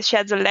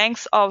the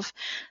length of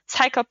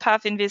cycle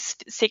path in these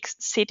 6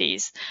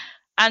 cities.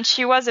 And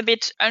she was a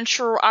bit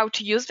unsure how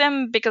to use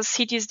them because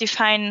cities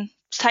define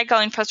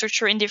cycle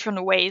infrastructure in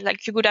different ways.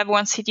 Like you could have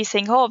one city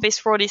saying, oh,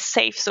 this road is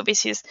safe, so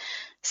this is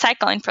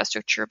cycle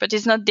infrastructure, but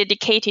it's not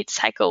dedicated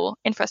cycle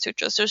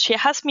infrastructure. So she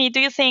asked me,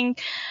 do you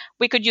think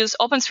we could use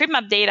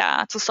OpenStreetMap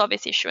data to solve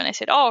this issue? And I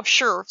said, oh,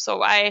 sure.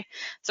 So it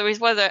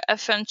was a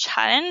fun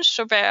challenge.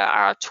 So there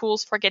are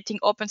tools for getting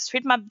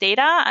OpenStreetMap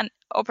data, and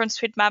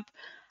OpenStreetMap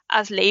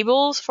as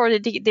labels for the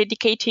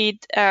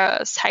dedicated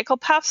cycle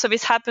path. So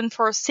this happened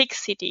for 6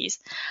 cities.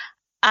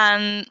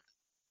 And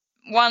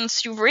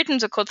once you've written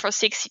the code for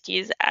 6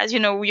 cities, as you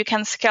know, you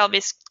can scale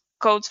this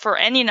code for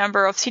any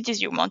number of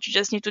cities you want. You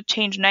just need to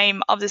change the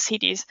name of the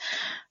cities.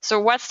 So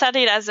what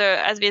started as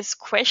this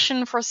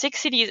question for 6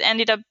 cities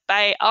ended up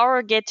by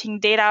our getting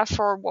data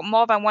for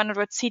more than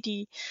 100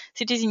 cities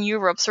in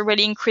Europe. So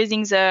really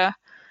increasing the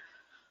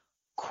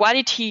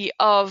quality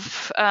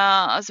of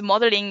the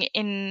modeling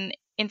in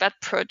that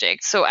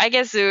project. So I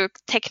guess the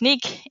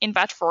technique in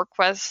that work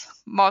was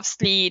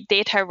mostly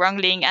data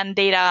wrangling and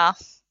data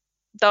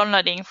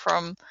downloading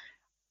from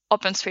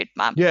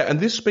OpenStreetMap. Yeah, and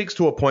this speaks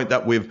to a point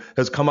that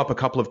has come up a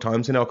couple of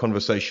times in our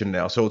conversation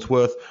now, so it's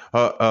worth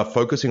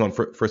focusing on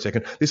for a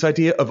second. This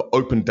idea of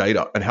open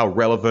data and how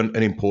relevant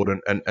and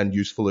important and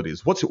useful it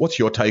is. What's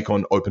your take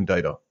on open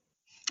data?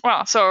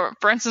 Well, so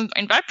for instance,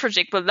 in that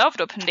project, we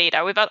loved open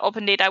data. Without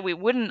open data, we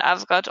wouldn't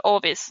have got all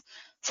this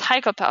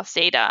psychopath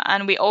data,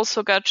 and we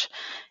also got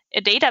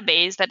a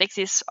database that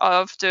exists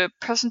of the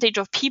percentage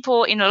of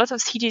people in a lot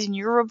of cities in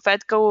Europe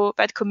that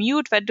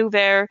commute, that do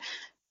their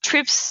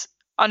trips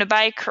on a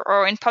bike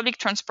or in public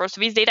transport.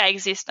 So this data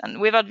exists, and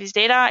without this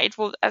data, it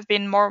would have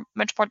been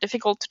much more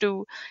difficult to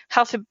do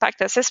health impact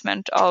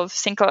assessment of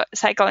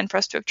cycle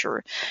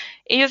infrastructure.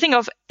 If you think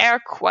of air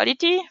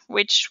quality,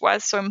 which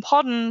was so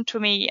important to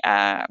me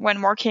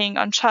when working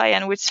on Chai,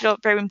 and which is still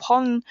very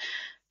important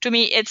to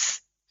me,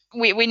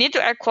 we need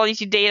the air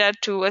quality data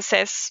to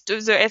assess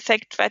the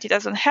effect that it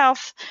has on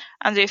health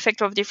and the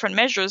effect of different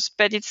measures,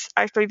 but it's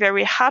actually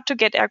very hard to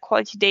get air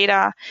quality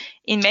data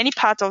in many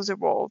parts of the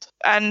world.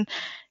 And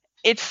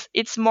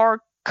it's more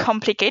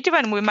complicated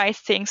than we might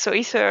think. So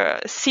if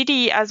a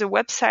city has a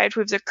website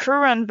with the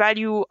current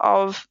value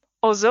of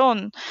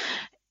ozone,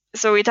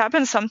 so it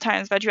happens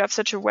sometimes that you have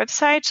such a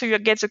website, so you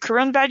get the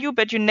current value,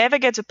 but you never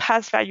get the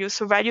past value.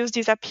 So values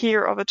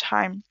disappear over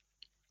time.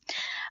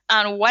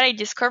 And what I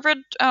discovered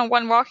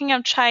when working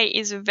on Chai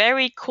is a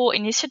very cool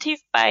initiative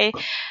by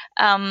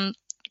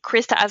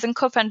Krista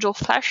Azenkopf and Joel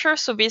Flasher.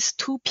 So these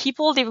two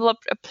people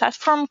developed a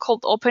platform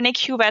called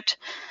OpenAQ that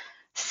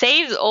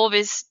saves all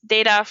this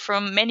data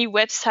from many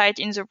websites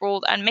in the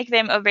world and make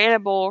them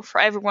available for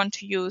everyone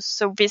to use.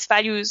 So these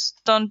values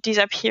don't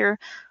disappear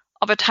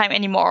over time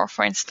anymore,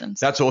 for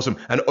instance. That's awesome.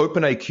 And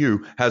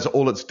OpenAQ has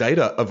all its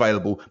data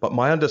available. But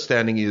my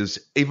understanding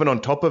is even on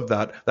top of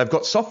that, they've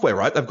got software,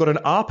 right? They've got an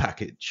R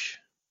package.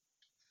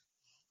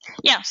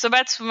 Yeah, so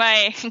that's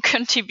my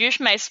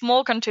contribution, my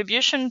small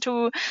contribution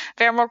to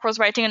their work was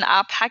writing an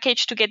R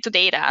package to get the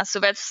data.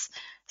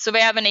 So they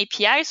have an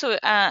API, so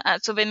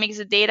they make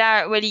the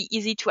data really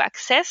easy to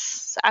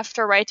access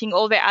after writing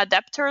all the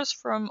adapters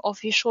from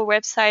official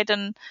website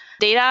and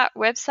data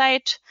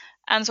website.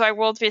 And so I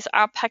wrote this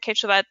R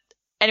package so that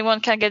anyone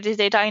can get this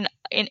data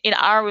in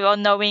R without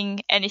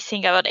knowing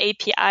anything about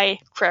API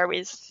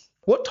queries.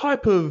 What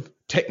type of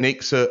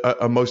techniques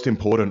are most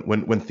important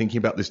when thinking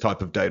about this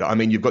type of data? I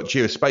mean, you've got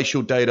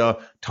geospatial data,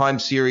 time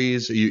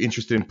series. Are you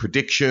interested in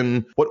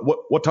prediction?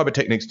 What type of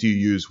techniques do you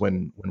use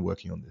when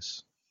working on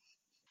this?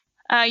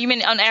 You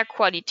mean on air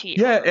quality?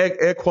 Yeah,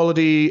 air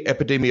quality,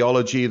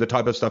 epidemiology, the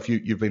type of stuff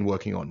you've been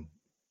working on.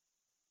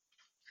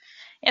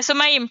 Yeah, so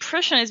my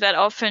impression is that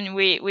often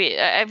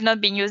I've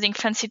not been using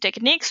fancy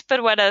techniques,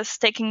 but what is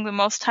taking the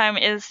most time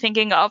is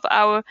thinking of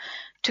how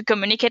to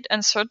communicate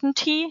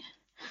uncertainty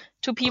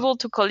to people,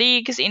 to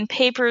colleagues in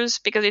papers,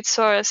 because it's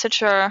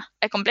such a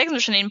complex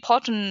notion, an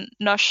important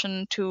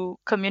notion to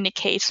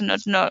communicate, so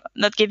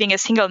not giving a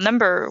single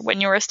number when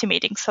you're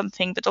estimating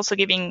something, but also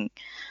giving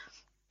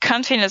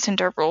confidence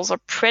intervals or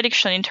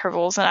prediction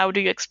intervals, and how do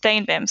you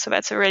explain them? So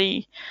that's a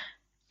really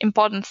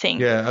important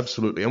thing. Yeah,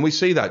 absolutely. And we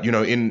see that,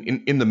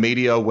 in the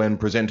media when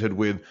presented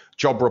with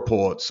job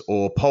reports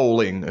or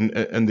polling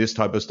and this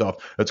type of stuff.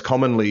 It's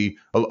commonly,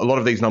 a lot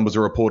of these numbers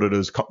are reported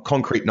as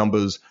concrete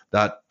numbers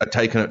that are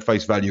taken at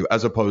face value,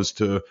 as opposed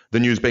to the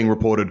news being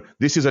reported,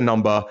 this is a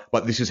number,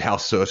 but this is how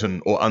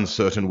certain or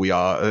uncertain we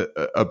are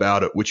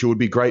about it, which it would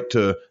be great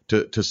to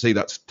see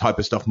that type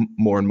of stuff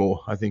more and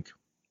more, I think.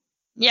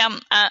 Yeah,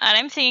 and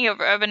I'm thinking of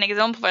an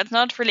example that's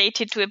not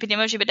related to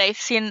epidemiology, but I've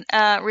seen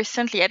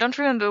recently, I don't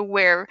remember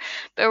where,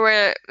 but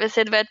where they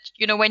said that,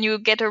 when you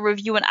get a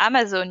review on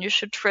Amazon, you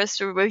should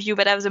trust a review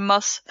that has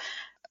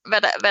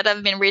that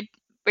have been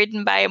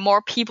written by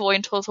more people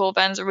in total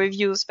than the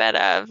reviews that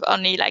have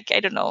only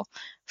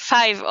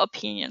 5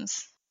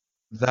 opinions.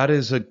 That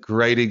is a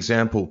great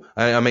example.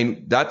 I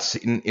mean, that's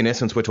in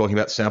essence, we're talking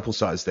about sample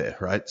size there,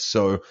 right?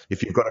 So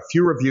if you've got a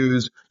few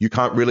reviews, you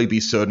can't really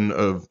be certain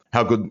of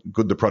how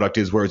good the product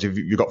is. Whereas if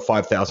you've got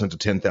 5,000 to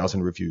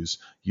 10,000 reviews,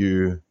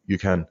 you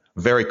can.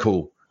 Very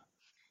cool.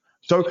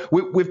 So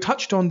we've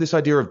touched on this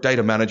idea of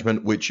data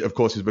management, which of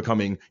course is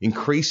becoming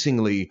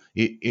increasingly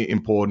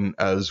important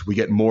as we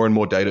get more and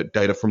more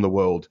data from the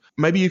world.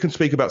 Maybe you can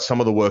speak about some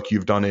of the work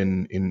you've done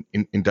in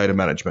data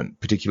management,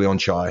 particularly on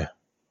Chai.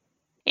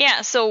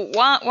 Yeah, so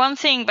one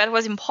thing that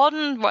was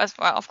important was,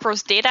 of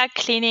course, data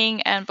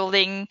cleaning and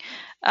building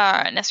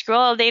an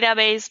SQL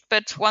database.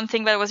 But one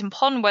thing that was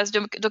important was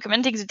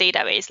documenting the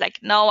database. Like,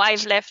 now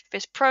I've left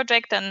this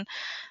project and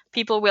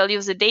people will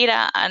use the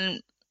data.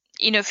 And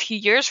in a few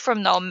years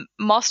from now,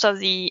 most of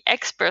the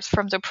experts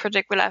from the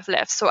project will have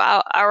left. So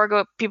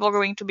people are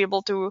going to be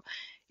able to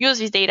use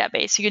this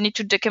database. So you need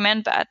to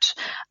document that.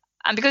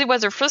 And because it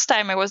was the first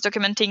time I was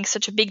documenting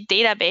such a big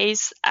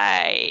database,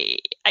 I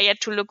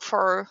had to look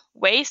for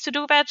ways to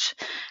do that.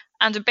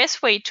 And the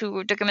best way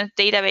to document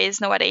database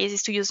nowadays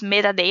is to use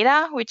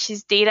metadata, which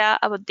is data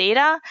about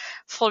data,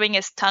 following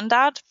a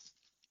standard.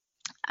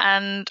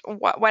 And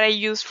what I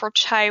used for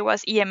CHAI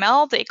was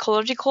EML, the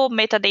ecological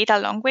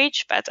metadata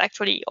language, but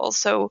actually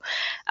also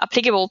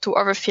applicable to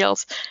other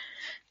fields.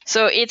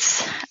 So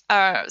it's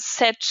a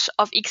set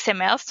of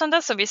XML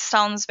standards. So this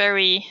sounded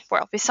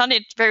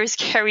very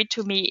scary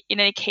to me in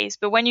any case.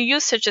 But when you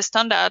use such a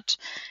standard,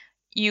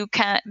 you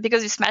can,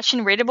 because it's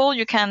machine readable,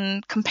 you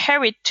can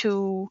compare it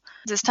to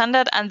the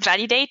standard and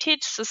validate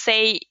it. So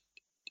say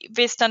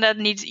this standard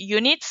needs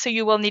units, so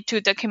you will need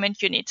to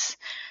document units.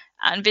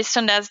 And this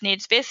standard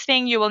needs this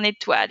thing, you will need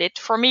to add it.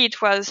 For me,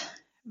 it was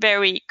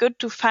very good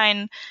to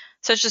find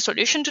such a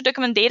solution to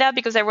document data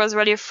because I was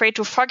really afraid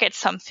to forget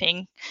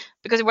something,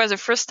 because it was the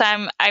first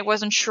time I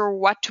wasn't sure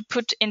what to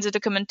put in the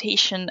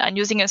documentation. And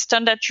using a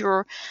standard,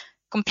 you're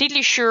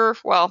completely sure,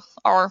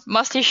 or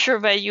mostly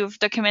sure that you've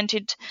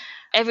documented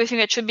everything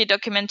that should be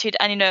documented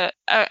and in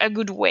a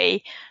good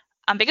way.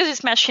 And because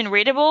it's machine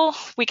readable,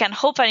 we can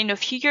hope that in a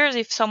few years,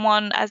 if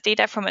someone has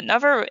data from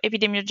another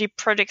epidemiology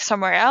project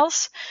somewhere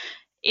else,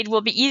 it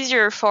will be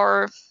easier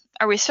for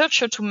a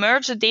researcher to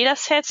merge the data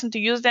sets and to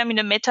use them in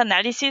a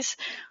meta-analysis,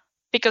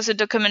 because the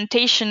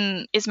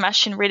documentation is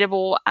machine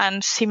readable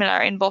and similar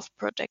in both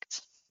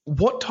projects.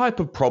 What type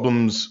of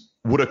problems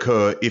would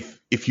occur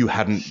if you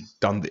hadn't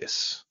done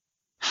this?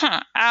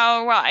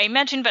 I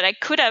imagine that I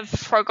could have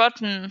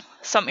forgotten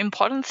some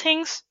important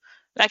things.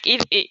 Like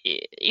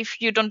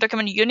if you don't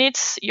document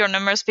units, your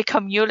numbers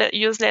become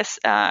useless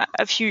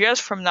a few years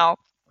from now.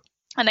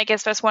 And I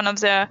guess that's one of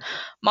the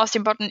most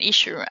important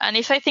issues. And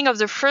if I think of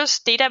the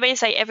first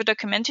database I ever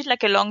documented,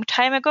 like a long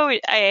time ago,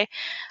 I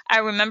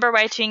remember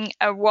writing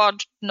a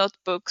Word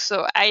notebook.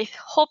 So I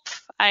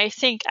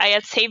think I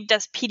had saved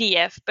as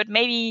PDF, but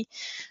maybe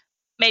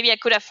I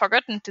could have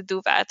forgotten to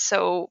do that.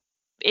 So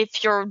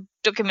if your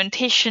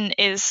documentation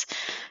is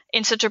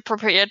in such a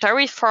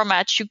proprietary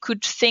format, you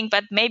could think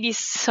that maybe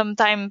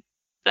sometime,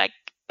 like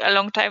a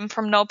long time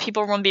from now,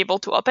 people won't be able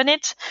to open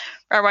it.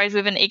 Whereas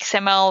with an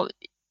XML,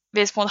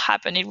 this won't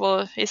happen.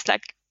 It's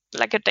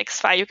like a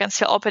text file. You can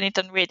still open it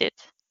and read it.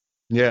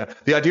 Yeah,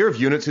 the idea of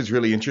units is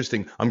really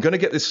interesting. I'm going to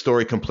get this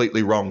story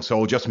completely wrong, so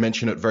I'll just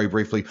mention it very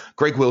briefly.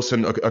 Greg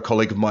Wilson, a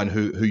colleague of mine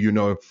who you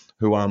know,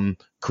 who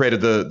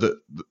created the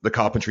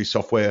carpentry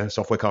software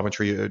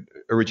carpentry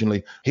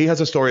originally. He has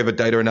a story of a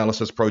data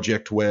analysis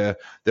project where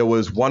there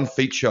was one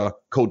feature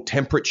called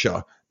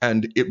temperature,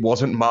 and it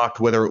wasn't marked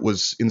whether it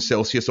was in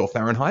Celsius or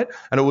Fahrenheit,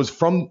 and it was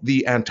from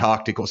the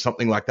Antarctic or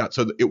something like that.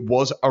 So it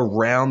was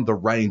around the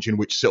range in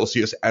which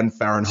Celsius and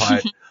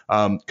Fahrenheit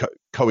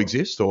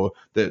coexist, or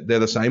they're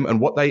the same. And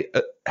what they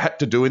had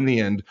to do in the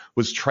end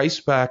was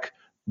trace back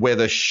where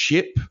the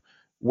ship,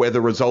 where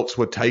the results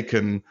were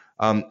taken,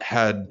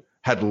 had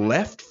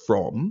left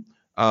from,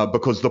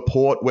 because the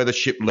port where the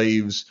ship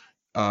leaves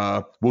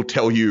will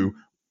tell you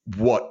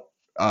what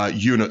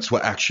units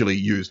were actually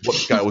used, what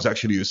scale was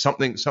actually used,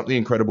 something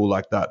incredible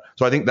like that.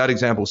 So I think that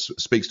example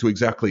speaks to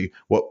exactly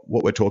what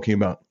we're talking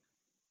about.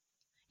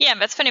 Yeah,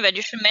 that's funny that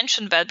you should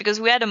mention that, because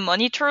we had a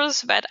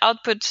monitors that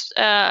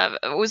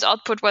whose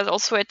output was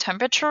also a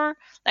temperature,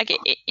 like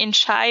in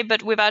CHAI,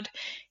 but without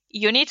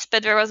units.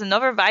 But there was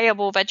another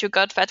variable that you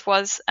got that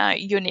was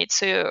units.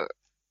 So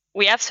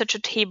we have such a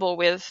table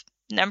with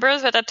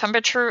numbers that are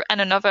temperature, and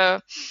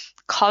another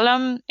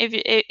column,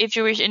 if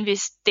you wish, in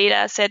this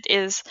data set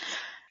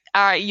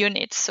are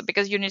units. So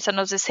because units are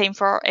not the same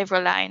for every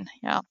line.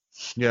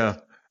 Yeah.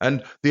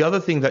 And the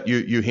other thing that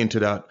you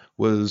hinted at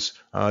was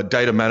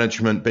data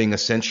management being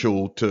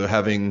essential to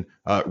having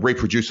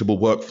reproducible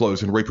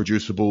workflows and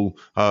reproducible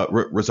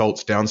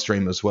results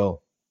downstream as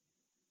well.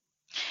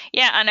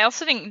 Yeah, and I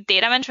also think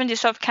data management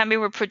itself can be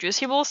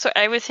reproducible. So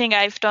everything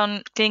I've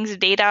done, the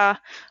data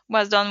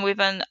was done with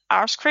an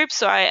R script.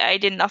 So I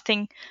did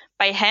nothing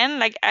by hand.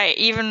 Like I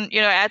even,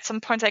 at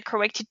some points I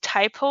corrected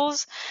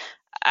typos.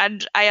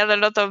 And I had a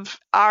lot of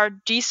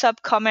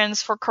RGSUB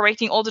comments for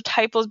correcting all the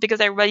typos,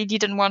 because I really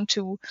didn't want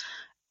to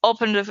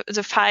open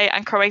the file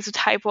and correct the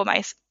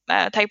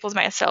typos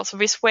myself. So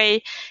this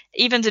way,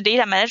 even the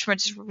data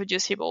management is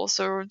reproducible.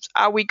 So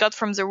how we got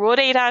from the raw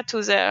data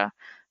to the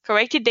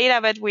corrected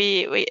data that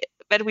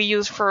we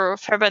use for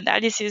further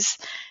analysis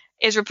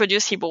is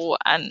reproducible,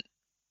 and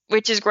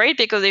which is great,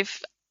 because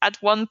if at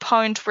one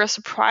point we're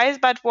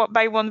surprised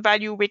by one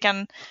value, we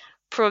can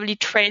probably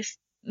trace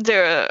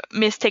the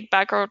mistake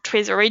back, or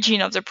trace the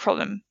origin of the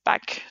problem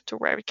back to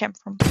where it came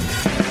from.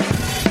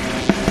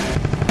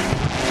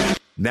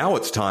 Now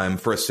it's time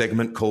for a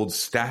segment called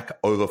Stack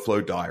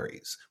Overflow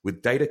Diaries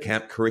with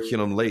DataCamp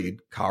curriculum lead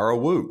Kara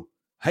Wu.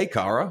 Hey,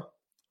 Kara.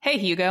 Hey,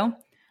 Hugo.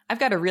 I've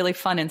got a really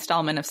fun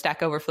installment of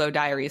Stack Overflow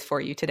Diaries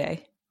for you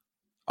today.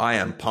 I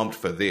am pumped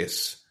for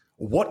this.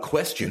 What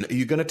question are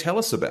you going to tell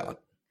us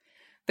about?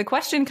 The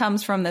question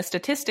comes from the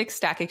Statistics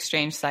Stack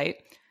Exchange site,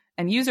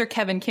 and user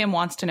Kevin Kim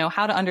wants to know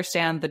how to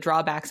understand the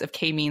drawbacks of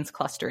k-means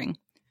clustering.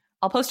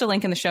 I'll post a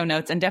link in the show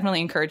notes and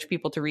definitely encourage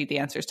people to read the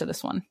answers to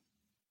this one.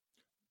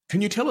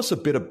 Can you tell us a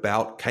bit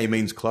about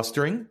k-means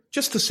clustering,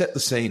 just to set the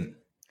scene?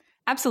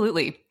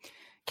 Absolutely.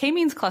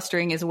 K-means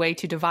clustering is a way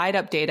to divide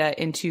up data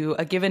into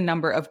a given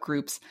number of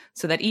groups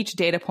so that each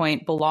data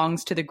point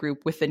belongs to the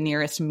group with the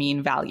nearest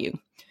mean value.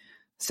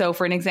 So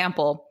for an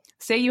example,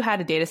 say you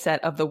had a data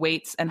set of the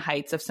weights and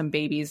heights of some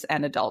babies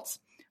and adults,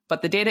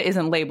 but the data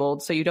isn't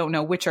labeled, so you don't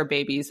know which are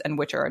babies and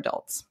which are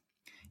adults.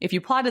 If you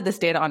plotted this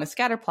data on a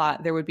scatter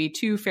plot, there would be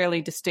two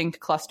fairly distinct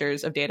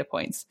clusters of data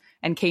points,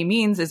 and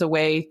k-means is a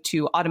way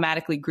to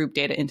automatically group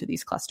data into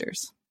these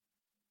clusters.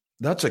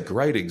 That's a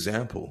great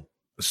example.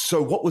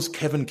 So what was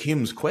Kevin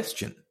Kim's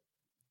question?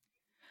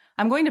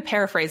 I'm going to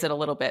paraphrase it a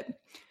little bit.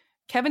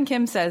 Kevin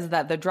Kim says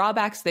that the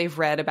drawbacks they've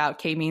read about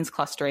k-means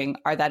clustering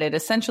are that it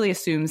essentially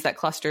assumes that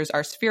clusters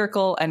are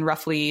spherical and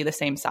roughly the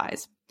same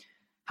size.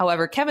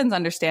 However, Kevin's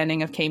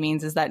understanding of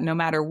k-means is that no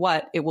matter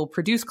what, it will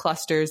produce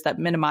clusters that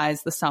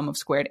minimize the sum of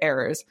squared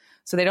errors,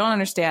 so they don't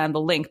understand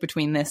the link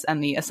between this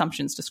and the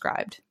assumptions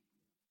described.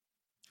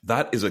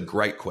 That is a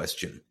great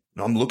question.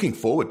 I'm looking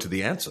forward to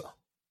the answer.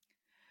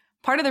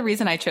 Part of the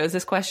reason I chose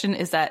this question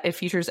is that it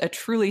features a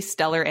truly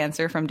stellar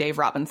answer from Dave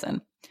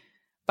Robinson.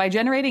 By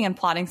generating and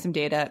plotting some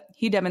data,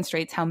 he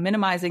demonstrates how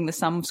minimizing the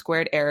sum of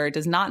squared error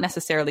does not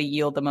necessarily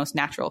yield the most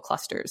natural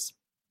clusters.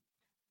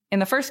 In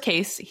the first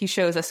case, he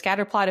shows a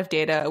scatter plot of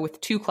data with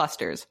two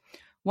clusters.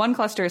 One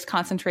cluster is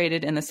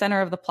concentrated in the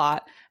center of the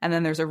plot, and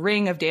then there's a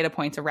ring of data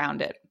points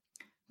around it.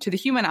 To the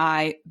human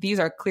eye, these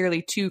are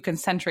clearly two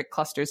concentric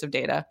clusters of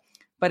data,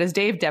 but as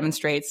Dave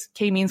demonstrates,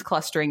 k-means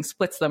clustering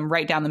splits them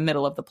right down the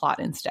middle of the plot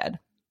instead.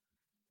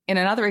 In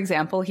another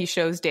example, he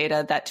shows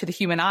data that to the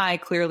human eye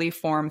clearly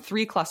form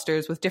three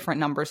clusters with different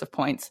numbers of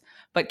points,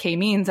 but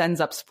k-means ends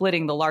up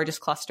splitting the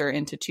largest cluster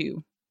into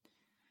two.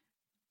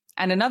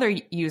 And another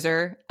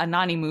user,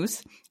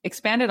 Anonymous,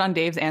 expanded on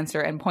Dave's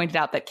answer and pointed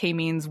out that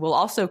k-means will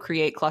also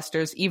create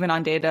clusters even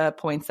on data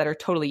points that are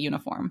totally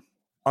uniform.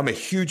 I'm a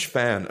huge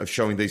fan of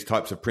showing these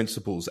types of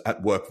principles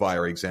at work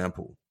via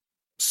example.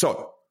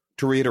 So,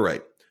 to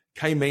reiterate,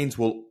 k-means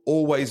will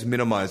always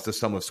minimize the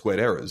sum of squared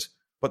errors,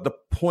 but the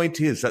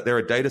point is that there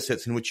are data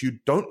sets in which you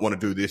don't want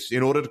to do this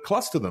in order to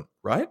cluster them,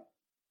 right?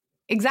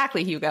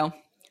 Exactly, Hugo.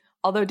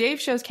 Although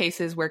Dave shows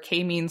cases where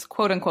k-means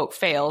quote-unquote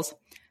fails,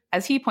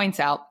 as he points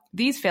out,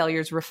 these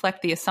failures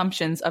reflect the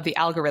assumptions of the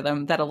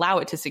algorithm that allow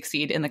it to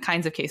succeed in the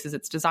kinds of cases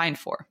it's designed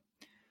for.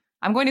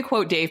 I'm going to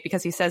quote Dave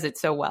because he says it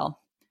so well.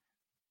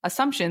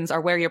 Assumptions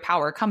are where your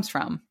power comes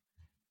from.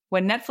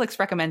 When Netflix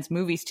recommends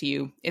movies to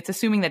you, it's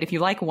assuming that if you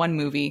like one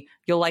movie,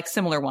 you'll like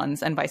similar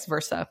ones and vice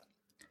versa.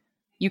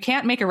 You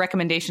can't make a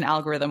recommendation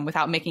algorithm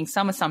without making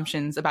some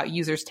assumptions about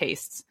users'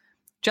 tastes,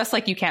 just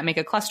like you can't make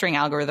a clustering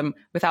algorithm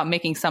without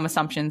making some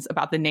assumptions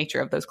about the nature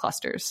of those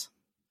clusters.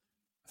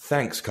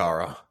 Thanks,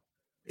 Kara.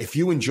 If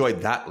you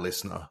enjoyed that,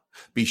 listener,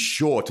 be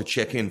sure to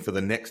check in for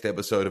the next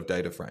episode of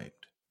Data Framed.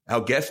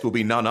 Our guest will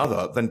be none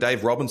other than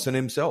Dave Robinson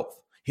himself,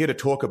 here to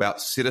talk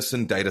about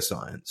citizen data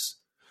science.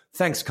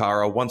 Thanks,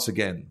 Kara, once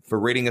again, for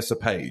reading us a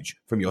page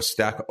from your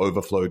Stack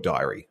Overflow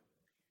diary.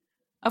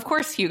 Of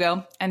course,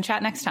 Hugo, and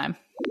chat next time.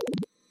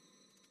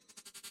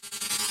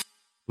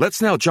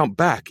 Let's now jump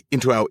back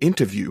into our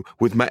interview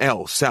with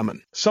Maëlle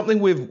Salmon. Something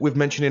we've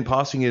mentioned in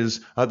passing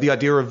is the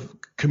idea of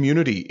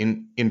community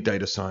in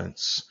data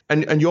science.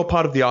 And you're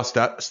part of the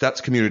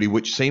stats community,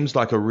 which seems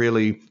like it's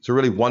a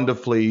really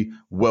wonderfully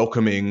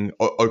welcoming,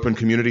 open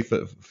community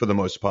for the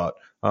most part.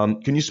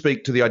 Can you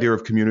speak to the idea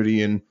of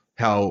community and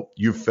how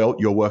you've felt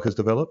your work has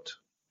developed?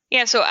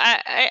 Yeah, so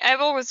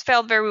I've always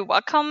felt very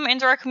welcome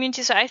in our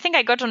community. So I think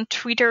I got on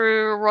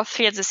Twitter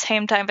roughly at the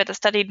same time that I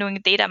started doing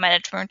data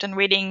management and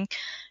reading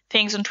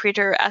things on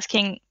Twitter,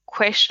 asking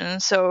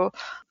questions. So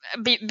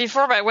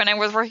before that, when I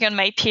was working on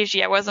my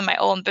PhD, I was on my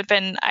own, but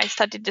then I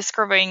started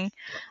discovering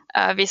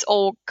this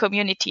whole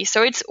community.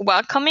 So it's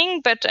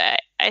welcoming, but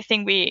I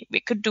think we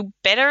could do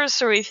better.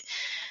 So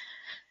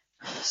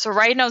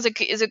right now,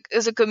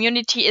 the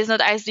community is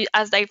not as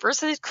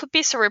diverse as it could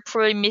be. So we're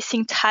probably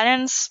missing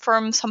talents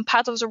from some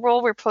part of the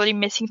world. We're probably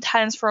missing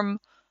talents from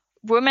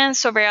women.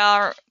 So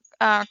there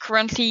are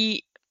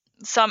currently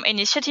some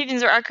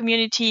initiatives in our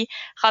community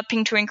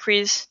helping to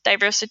increase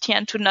diversity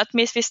and to not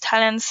miss these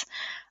talents,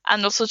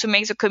 and also to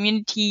make the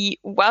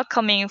community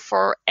welcoming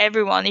for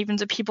everyone, even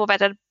the people that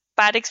had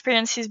bad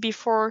experiences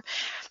before,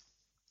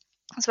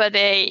 so that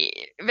they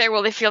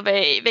feel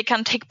they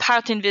can take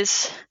part in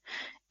this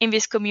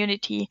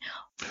community.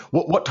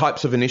 What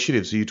types of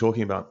initiatives are you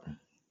talking about?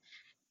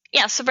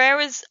 Yeah, so there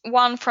is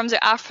one from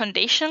the R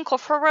Foundation called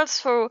Forward.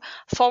 So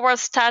Forward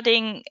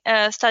started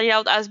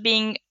out as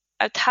being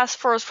a task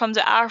force from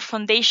the R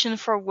Foundation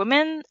for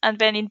Women, and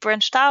then it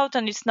branched out,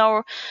 and it's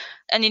now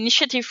an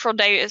initiative for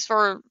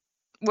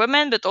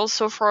women, but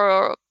also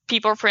for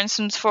people, for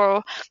instance,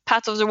 for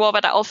parts of the world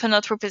that are often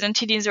not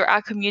represented in the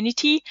R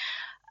community.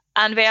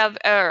 And they have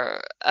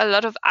a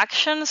lot of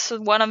actions. So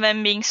one of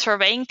them being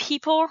surveying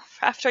people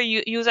after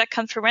user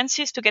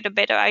conferences to get a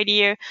better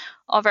idea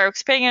of their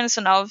experience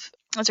and of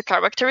the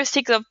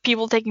characteristics of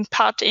people taking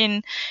part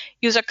in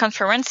user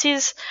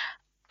conferences.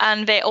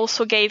 And they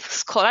also gave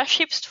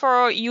scholarships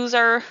for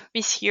user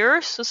this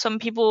year. So some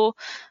people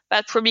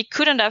that probably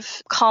couldn't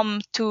have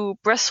come to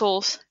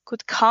Brussels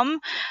could come.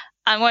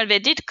 And when they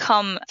did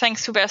come,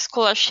 thanks to their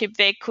scholarship,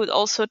 they could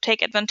also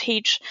take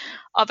advantage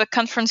of a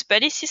conference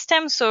buddy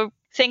system. So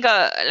think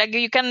like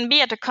you can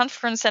be at a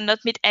conference and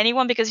not meet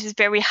anyone because it's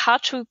very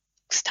hard to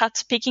start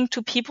speaking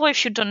to people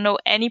if you don't know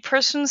any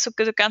person. So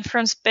the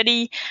conference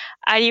buddy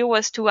idea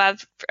was to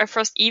have a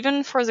first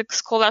event for the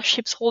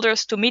scholarships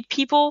holders to meet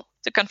people,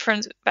 the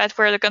conference that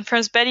were the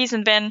conference buddies,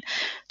 and then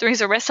during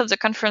the rest of the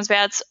conference they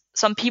had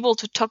some people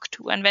to talk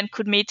to and then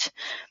could meet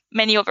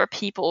many other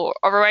people.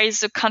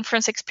 Otherwise the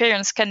conference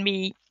experience can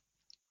be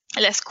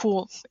less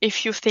cool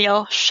if you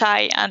feel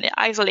shy and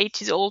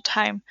isolated all the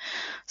time.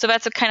 So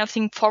that's the kind of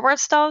thing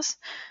Forwards does.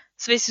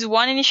 So this is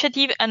one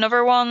initiative.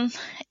 Another one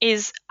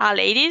is Our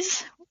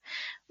Ladies,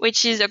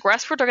 which is a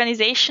grassroots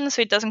organization.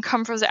 So it doesn't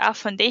come from the Our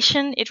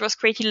Foundation. It was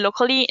created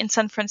locally in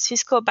San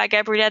Francisco by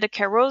Gabriela de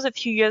Queiroz a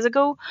few years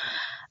ago.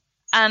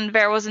 And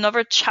there was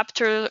another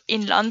chapter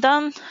in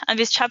London. And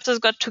these chapters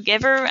got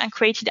together and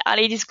created Our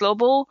Ladies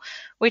Global,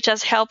 which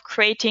has helped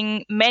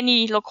creating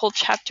many local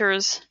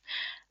chapters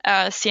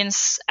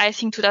since, I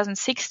think,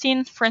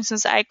 2016. For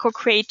instance, I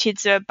co-created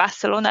the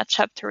Barcelona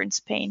chapter in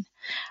Spain.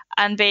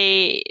 And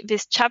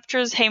these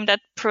chapters aim at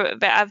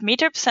they have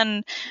meetups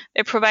and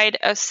they provide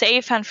a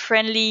safe and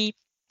friendly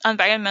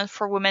environment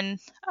for women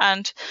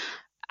and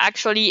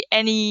actually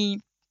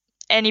any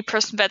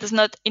person that does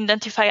not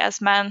identify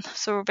as man.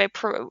 So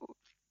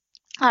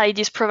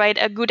IDs provide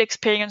a good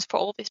experience for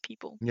all these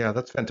people. Yeah,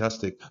 that's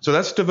fantastic. So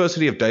that's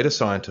diversity of data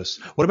scientists.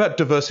 What about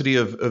diversity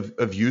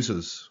of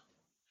users?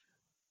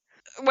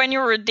 When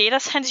you're a data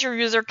scientist, your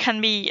user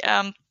can be,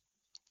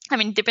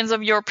 it depends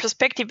on your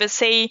perspective, but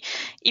say,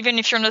 even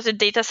if you're not a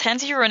data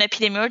scientist, you're an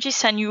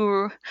epidemiologist and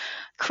you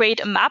create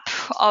a map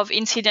of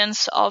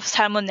incidents of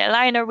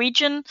salmonella in a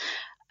region,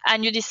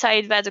 and you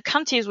decide that the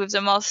counties with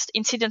the most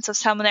incidents of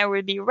salmonella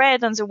will be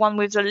red and the one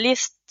with the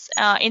least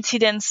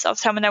incidents of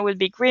salmonella will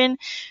be green.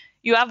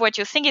 You have what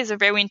you think is a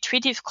very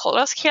intuitive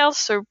color scale,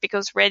 so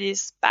because red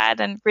is bad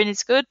and green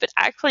is good, but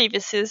actually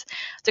this is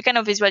the kind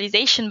of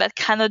visualization that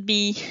cannot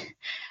be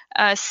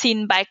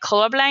seen by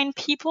colorblind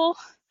people.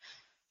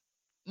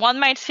 One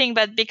might think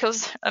that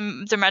because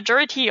the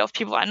majority of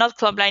people are not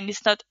colorblind,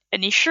 it's not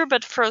an issue,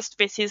 but first,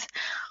 this is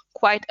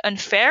quite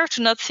unfair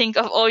to not think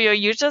of all your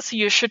users. So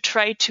you should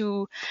try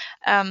to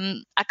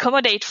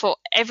accommodate for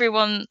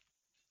everyone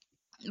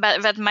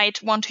that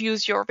might want to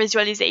use your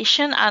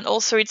visualization. And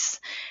also it's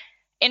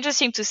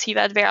interesting to see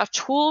that there are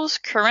tools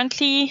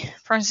currently,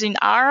 for instance in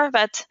R,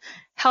 that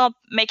help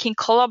making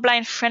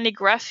colorblind friendly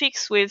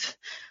graphics with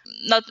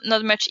not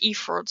much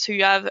effort. So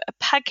you have a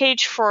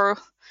package for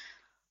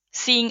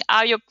seeing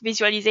how your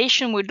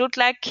visualization would look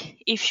like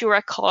if you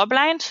are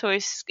colorblind. So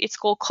it's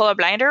called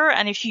Colorblinder.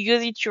 And if you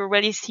use it, you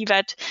already see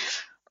that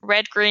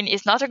red-green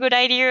is not a good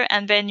idea.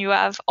 And then you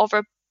have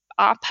other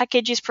R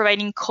packages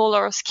providing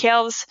color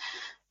scales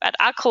that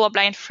are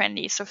colorblind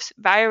friendly. So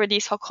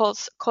Variodes or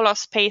color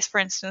space, for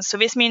instance. So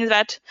this means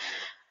that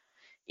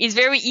it's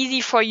very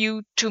easy for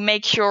you to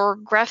make your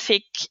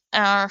graphic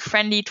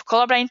friendly to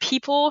colorblind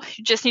people.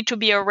 You just need to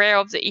be aware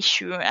of the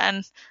issue.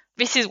 And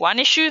this is one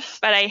issue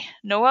that I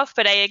know of,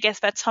 but I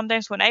guess that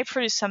sometimes when I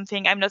produce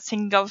something, I'm not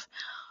thinking of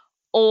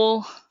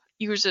all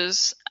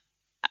users.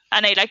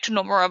 And I'd like to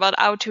know more about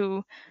how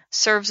to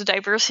serve the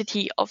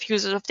diversity of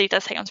users of data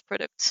science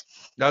products.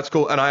 That's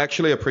cool. And I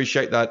actually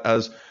appreciate that,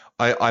 as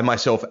I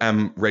myself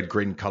am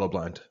red-green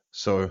colorblind.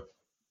 So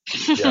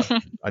yeah,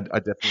 I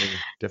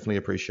definitely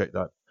appreciate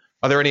that.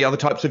 Are there any other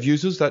types of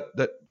users that?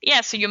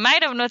 Yeah, so you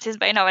might have noticed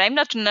by now, I'm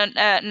not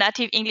a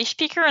native English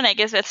speaker, and I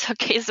guess that's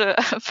okay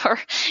for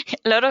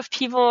a lot of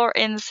people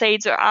in, say,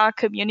 the R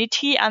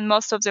community, and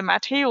most of the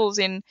materials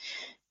in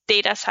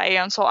data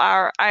science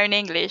are in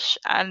English.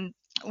 And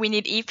we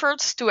need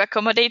efforts to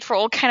accommodate for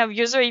all kind of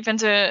users, even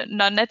the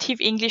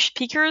non-native English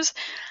speakers.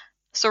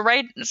 So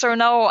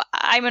now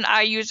I'm an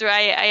R user.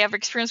 I have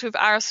experience with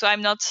R, so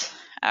I'm not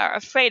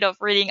afraid of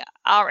reading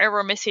R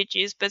error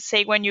messages. But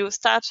say when you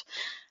start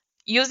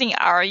using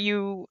R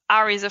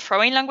is a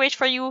foreign language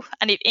for you,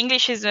 and if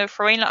English is a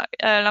foreign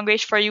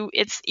language for you,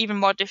 it's even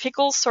more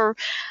difficult. So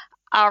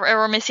our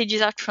error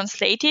messages are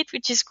translated,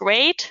 which is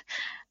great.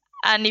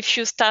 And if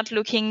you start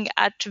looking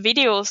at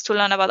videos to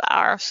learn about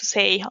R, so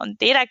say on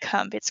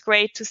Datacamp, it's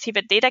great to see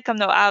that Datacamp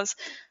now has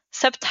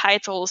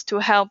subtitles to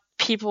help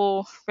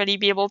people really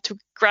be able to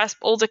grasp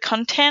all the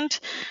content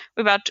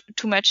without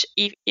too much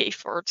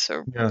effort.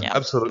 So yeah,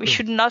 absolutely. We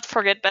should not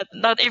forget that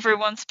not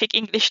everyone speaks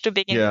English to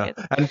begin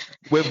with. And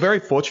we're very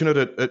fortunate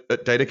at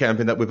Datacamp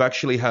in that we've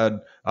actually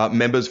had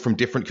members from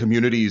different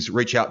communities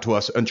reach out to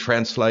us and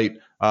translate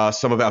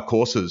some of our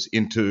courses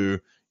into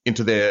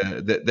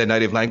their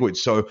native language.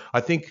 So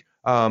I think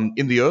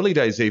in the early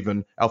days,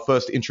 even our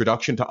first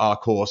introduction to R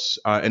course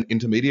and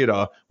intermediate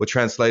R were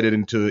translated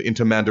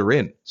into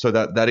Mandarin, so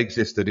that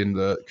existed in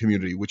the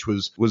community, which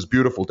was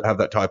beautiful to have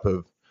that type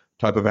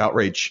of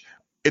outreach.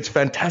 It's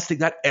fantastic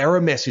that error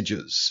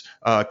messages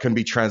can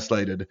be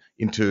translated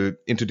into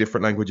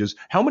different languages.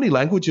 How many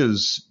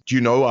languages do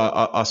you know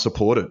are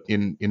supported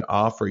in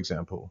R, for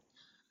example?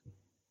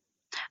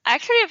 I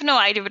actually have no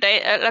idea, but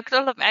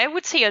I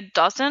would say a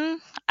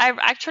dozen. I've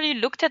actually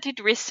looked at it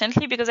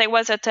recently because I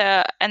was at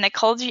an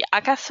ecology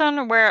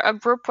hackathon where a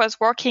group was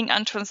working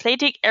on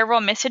translating error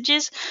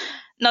messages,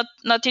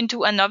 not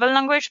into another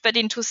language, but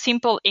into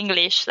simple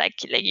English, like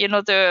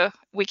the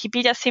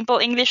Wikipedia simple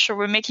English. So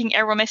we're making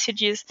error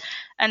messages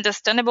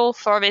understandable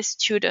for the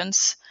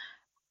students.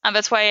 And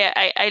that's why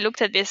I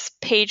looked at this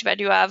page that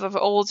you have of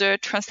all the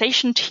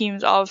translation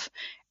teams of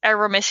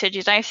error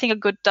messages. I think a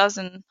good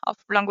dozen of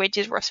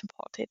languages were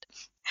supported.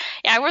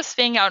 Yeah, I was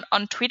saying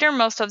on Twitter,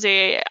 most of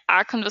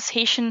our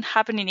conversation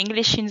happened in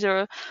English on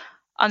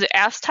the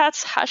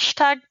AirStats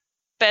hashtag,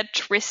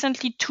 but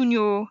recently 2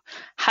 new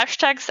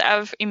hashtags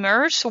have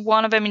emerged. So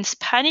one of them in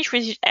Spanish,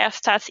 which is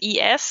AirStats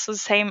ES, so the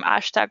same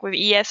hashtag with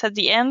ES at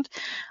the end.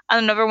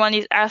 And another one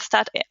is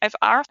AirStat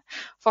FR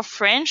for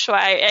French. So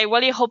I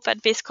really hope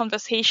that this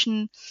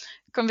conversations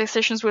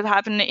will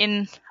happen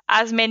in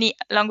as many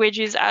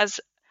languages as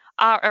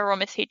our error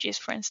messages,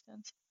 for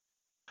instance.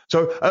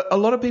 So a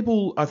lot of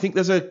people, I think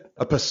there's a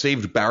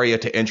perceived barrier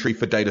to entry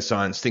for data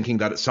science, thinking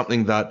that it's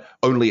something that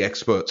only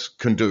experts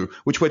can do,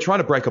 which we're trying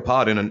to break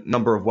apart in a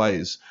number of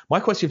ways. My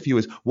question for you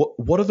is,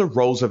 what are the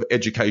roles of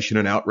education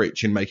and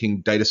outreach in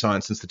making data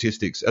science and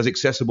statistics as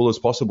accessible as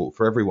possible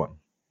for everyone?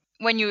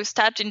 When you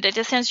start in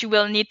data science, you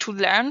will need to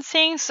learn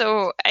things.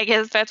 So I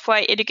guess that's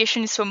why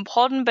education is so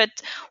important. But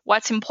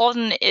what's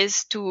important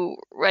is to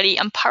really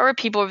empower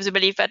people with the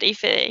belief that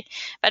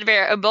that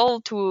they're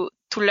able to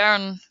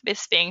learn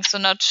these things. So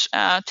not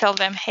tell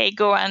them, hey,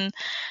 go and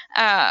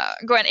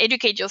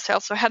educate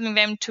yourself. So helping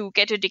them to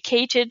get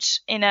educated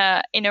in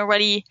a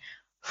really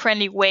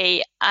friendly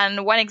way.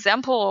 And one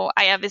example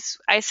I have is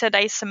I said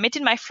I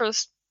submitted my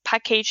first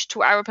package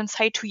to our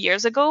OpenSci 2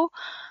 years ago.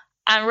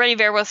 And really,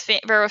 there were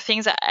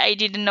things that I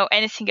didn't know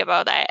anything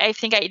about. I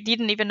think I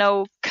didn't even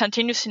know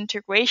continuous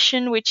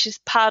integration, which is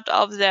part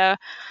of the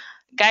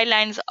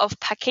guidelines of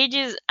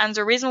packages. And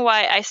the reason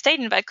why I stayed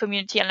in that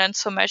community and learned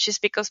so much is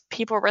because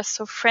people were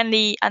so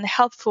friendly and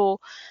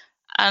helpful,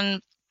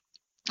 and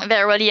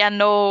there really had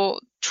no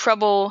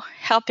trouble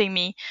helping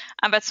me.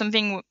 And that's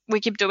something we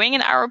keep doing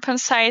in our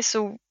OpenSci.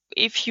 So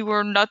if you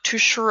were not too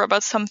sure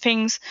about some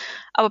things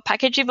about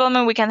package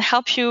development, we can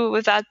help you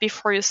with that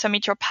before you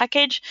submit your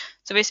package.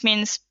 So this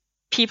means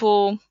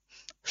people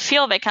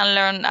feel they can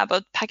learn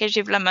about package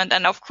development,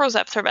 and of course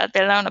after that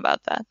they learn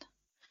about that.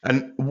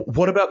 And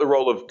what about the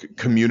role of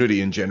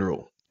community in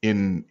general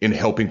in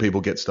helping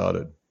people get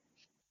started?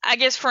 I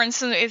guess, for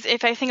instance,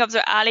 if I think of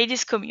the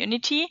R-Ladies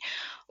community,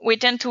 we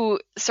tend to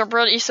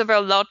support each other a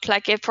lot.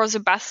 Like for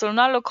the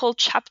Barcelona local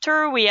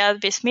chapter, we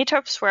had these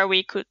meetups where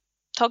we could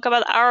talk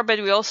about R, but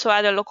we also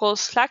had a local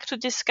Slack to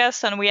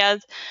discuss, and we had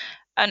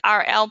an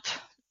R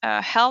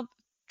help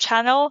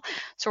channel,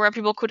 so where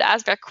people could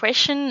ask their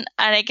question.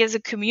 And I guess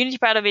the community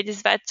part of it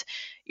is that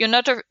you're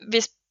not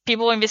these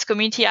people in this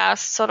community are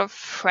sort of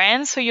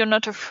friends, so you're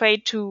not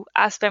afraid to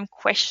ask them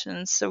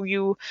questions. So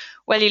you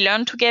really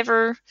learn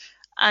together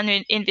and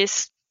in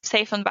this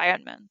safe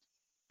environment.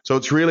 So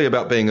it's really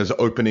about being as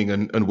opening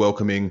and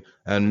welcoming,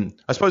 and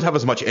I suppose have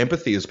as much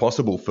empathy as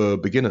possible for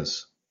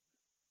beginners.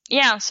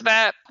 Yeah,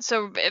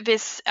 so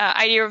this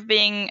idea of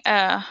being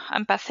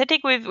empathetic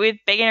with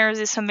beginners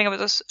is something that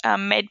was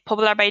made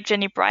popular by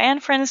Jenny Bryan,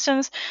 for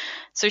instance.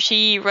 So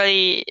she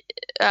really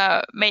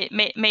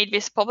made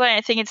this popular. And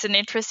I think it's an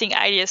interesting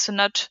idea. So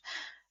not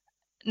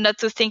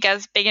to think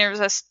as beginners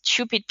as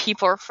stupid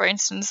people, for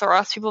instance, or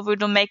as people who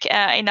don't make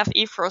enough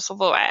efforts.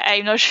 Although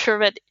I'm not sure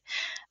that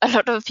a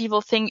lot of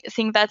people think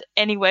that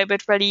anyway,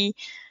 but really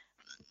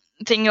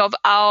thinking of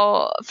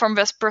how, from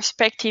this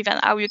perspective, and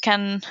how you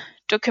can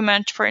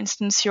document, for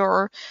instance,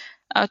 your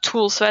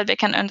tools so that they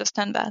can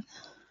understand that.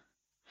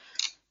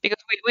 Because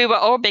we were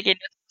all beginners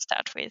to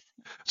start with.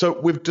 So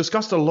we've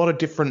discussed a lot of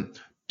different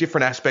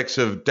aspects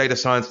of data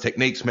science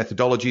techniques,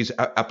 methodologies,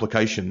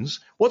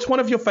 applications. What's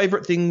one of your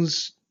favorite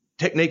things,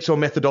 techniques or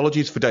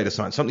methodologies for data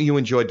science, something you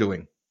enjoy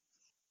doing?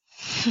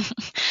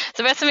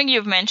 So that's something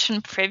you've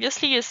mentioned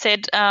previously. You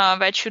said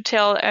that you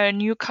tell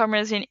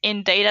newcomers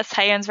in data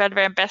science that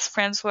their best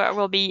friends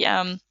will be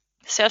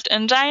search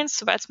engines.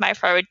 So that's my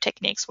favorite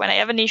techniques. When I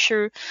have an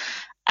issue,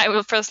 I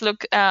will first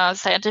look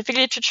scientific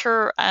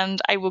literature and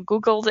I will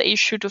Google the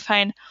issue to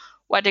find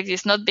what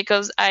exists, not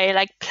because I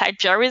like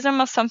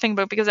plagiarism or something,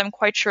 but because I'm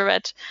quite sure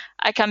that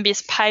I can be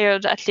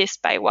inspired at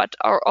least by what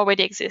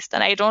already exists.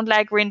 And I don't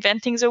like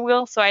reinventing the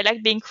wheel. So I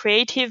like being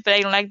creative, but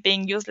I don't like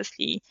being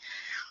uselessly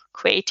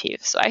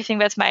creative. So I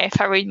think that's my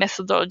favorite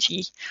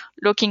methodology,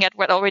 looking at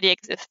what already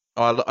exists.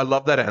 I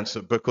love that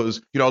answer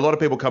because, a lot of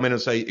people come in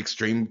and say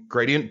extreme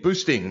gradient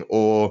boosting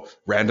or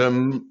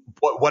random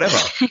whatever,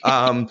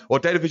 or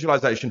data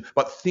visualization,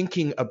 but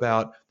thinking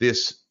about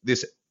this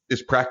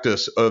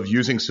practice of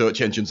using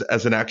search engines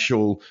as an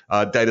actual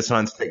data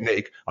science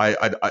technique,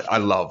 I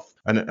love.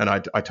 And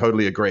I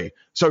totally agree.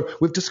 So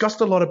we've discussed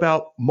a lot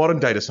about modern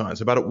data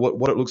science, about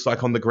what it looks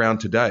like on the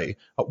ground today.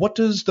 What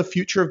does the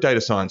future of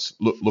data science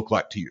look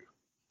like to you?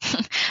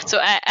 So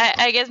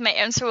I guess my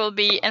answer will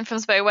be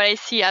influenced by what I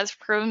see as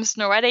problems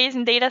nowadays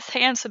in data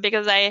science. So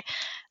because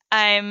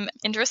I'm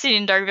interested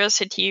in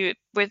diversity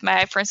with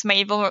for instance, my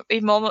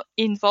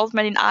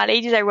involvement in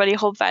R&D, I really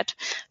hope that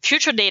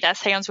future data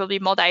science will be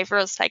more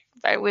diverse, like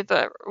with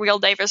a real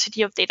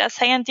diversity of data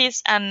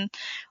scientists and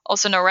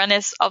also an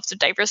awareness of the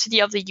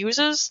diversity of the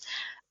users.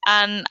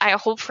 And I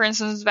hope, for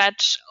instance,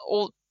 that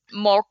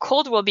more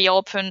code will be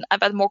open,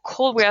 and that more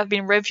code will have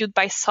been reviewed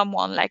by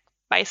someone, like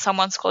by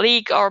someone's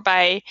colleague or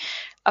by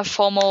a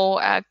formal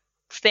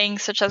thing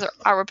such as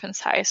our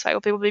OpenSci. So I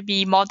hope it will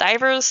be more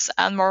diverse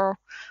and more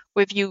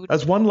reviewed.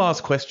 As one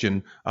last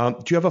question,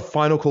 do you have a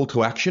final call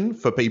to action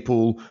for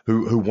people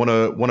who want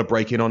to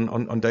break in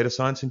on data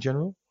science in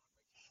general?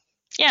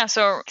 Yeah,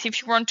 so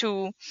if you want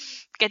to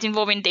get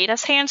involved in data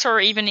science or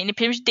even in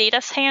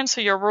data science, so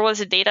your role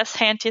as a data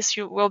scientist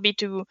will be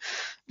to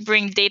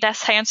bring data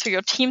science to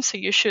your team. So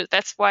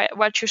that's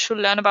what you should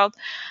learn about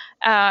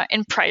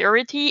in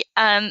priority.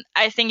 And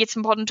I think it's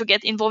important to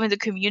get involved in the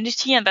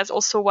community, and that's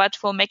also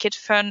what will make it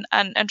fun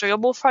and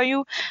enjoyable for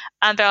you.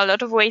 And there are a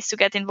lot of ways to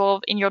get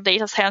involved in your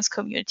data science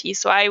community.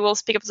 So I will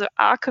speak of the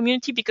R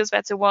community because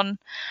that's the one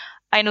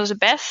I know the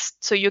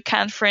best. So you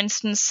can, for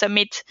instance,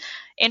 submit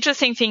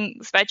interesting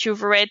things that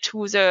you've read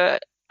to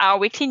our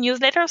weekly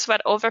newsletter so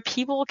that other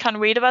people can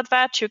read about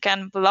that. You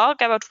can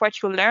blog about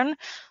what you learn.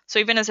 So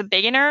even as a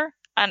beginner,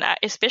 and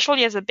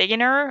especially as a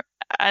beginner,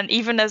 and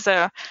even as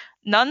a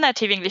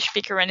non-native English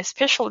speaker, and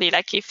especially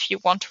like if you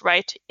want to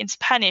write in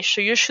Spanish,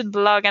 so you should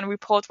blog and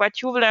report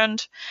what you've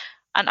learned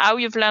and how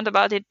you've learned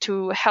about it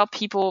to help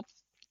people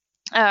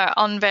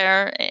on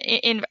their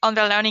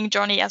learning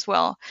journey as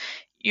well.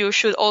 You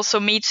should also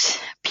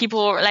meet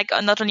people like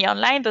not only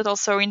online, but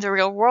also in the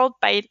real world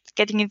by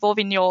getting involved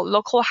in your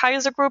local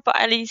user group or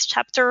R-Ladies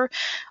chapter.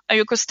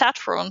 You could start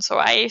from. So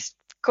I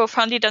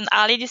co-founded an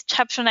R-Ladies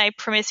chapter, and I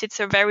promise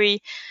it's a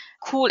very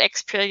cool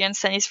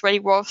experience, and it's really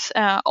worth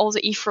all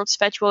the efforts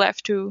that you will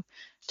have to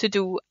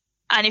do.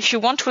 And if you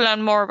want to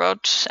learn more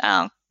about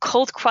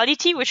code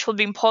quality, which will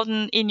be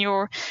important in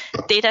your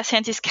data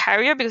scientist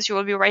career because you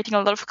will be writing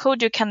a lot of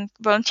code, you can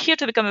volunteer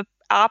to become a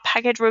R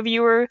package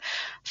reviewer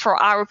for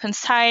our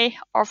OpenSci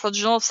or for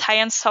Journal of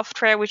Science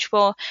software, which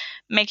will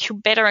make you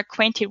better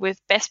acquainted with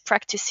best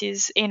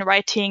practices in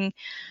writing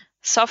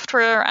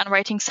software and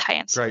writing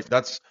science. Great.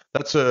 That's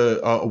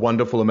a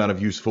wonderful amount of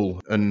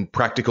useful and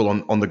practical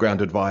on the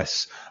ground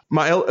advice.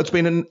 Maëlle, it's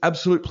been an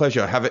absolute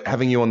pleasure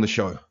having you on the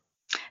show.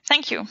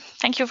 Thank you.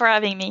 Thank you for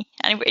having me.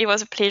 And it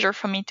was a pleasure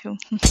for me too.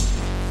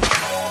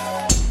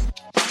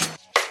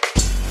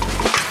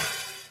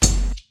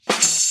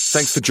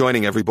 Thanks for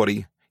joining,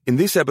 everybody. In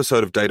this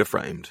episode of Data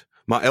Framed,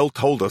 Maëlle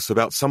told us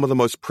about some of the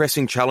most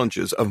pressing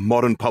challenges of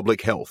modern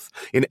public health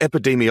in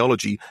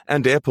epidemiology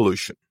and air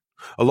pollution,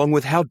 along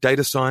with how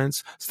data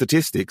science,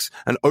 statistics,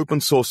 and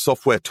open source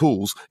software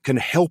tools can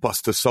help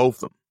us to solve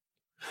them.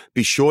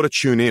 Be sure to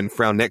tune in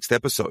for our next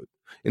episode,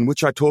 in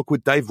which I talk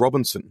with Dave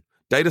Robinson,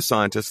 data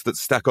scientist at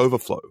Stack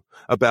Overflow,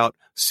 about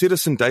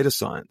citizen data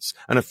science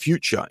and a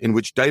future in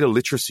which data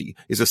literacy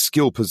is a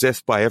skill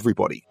possessed by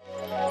everybody.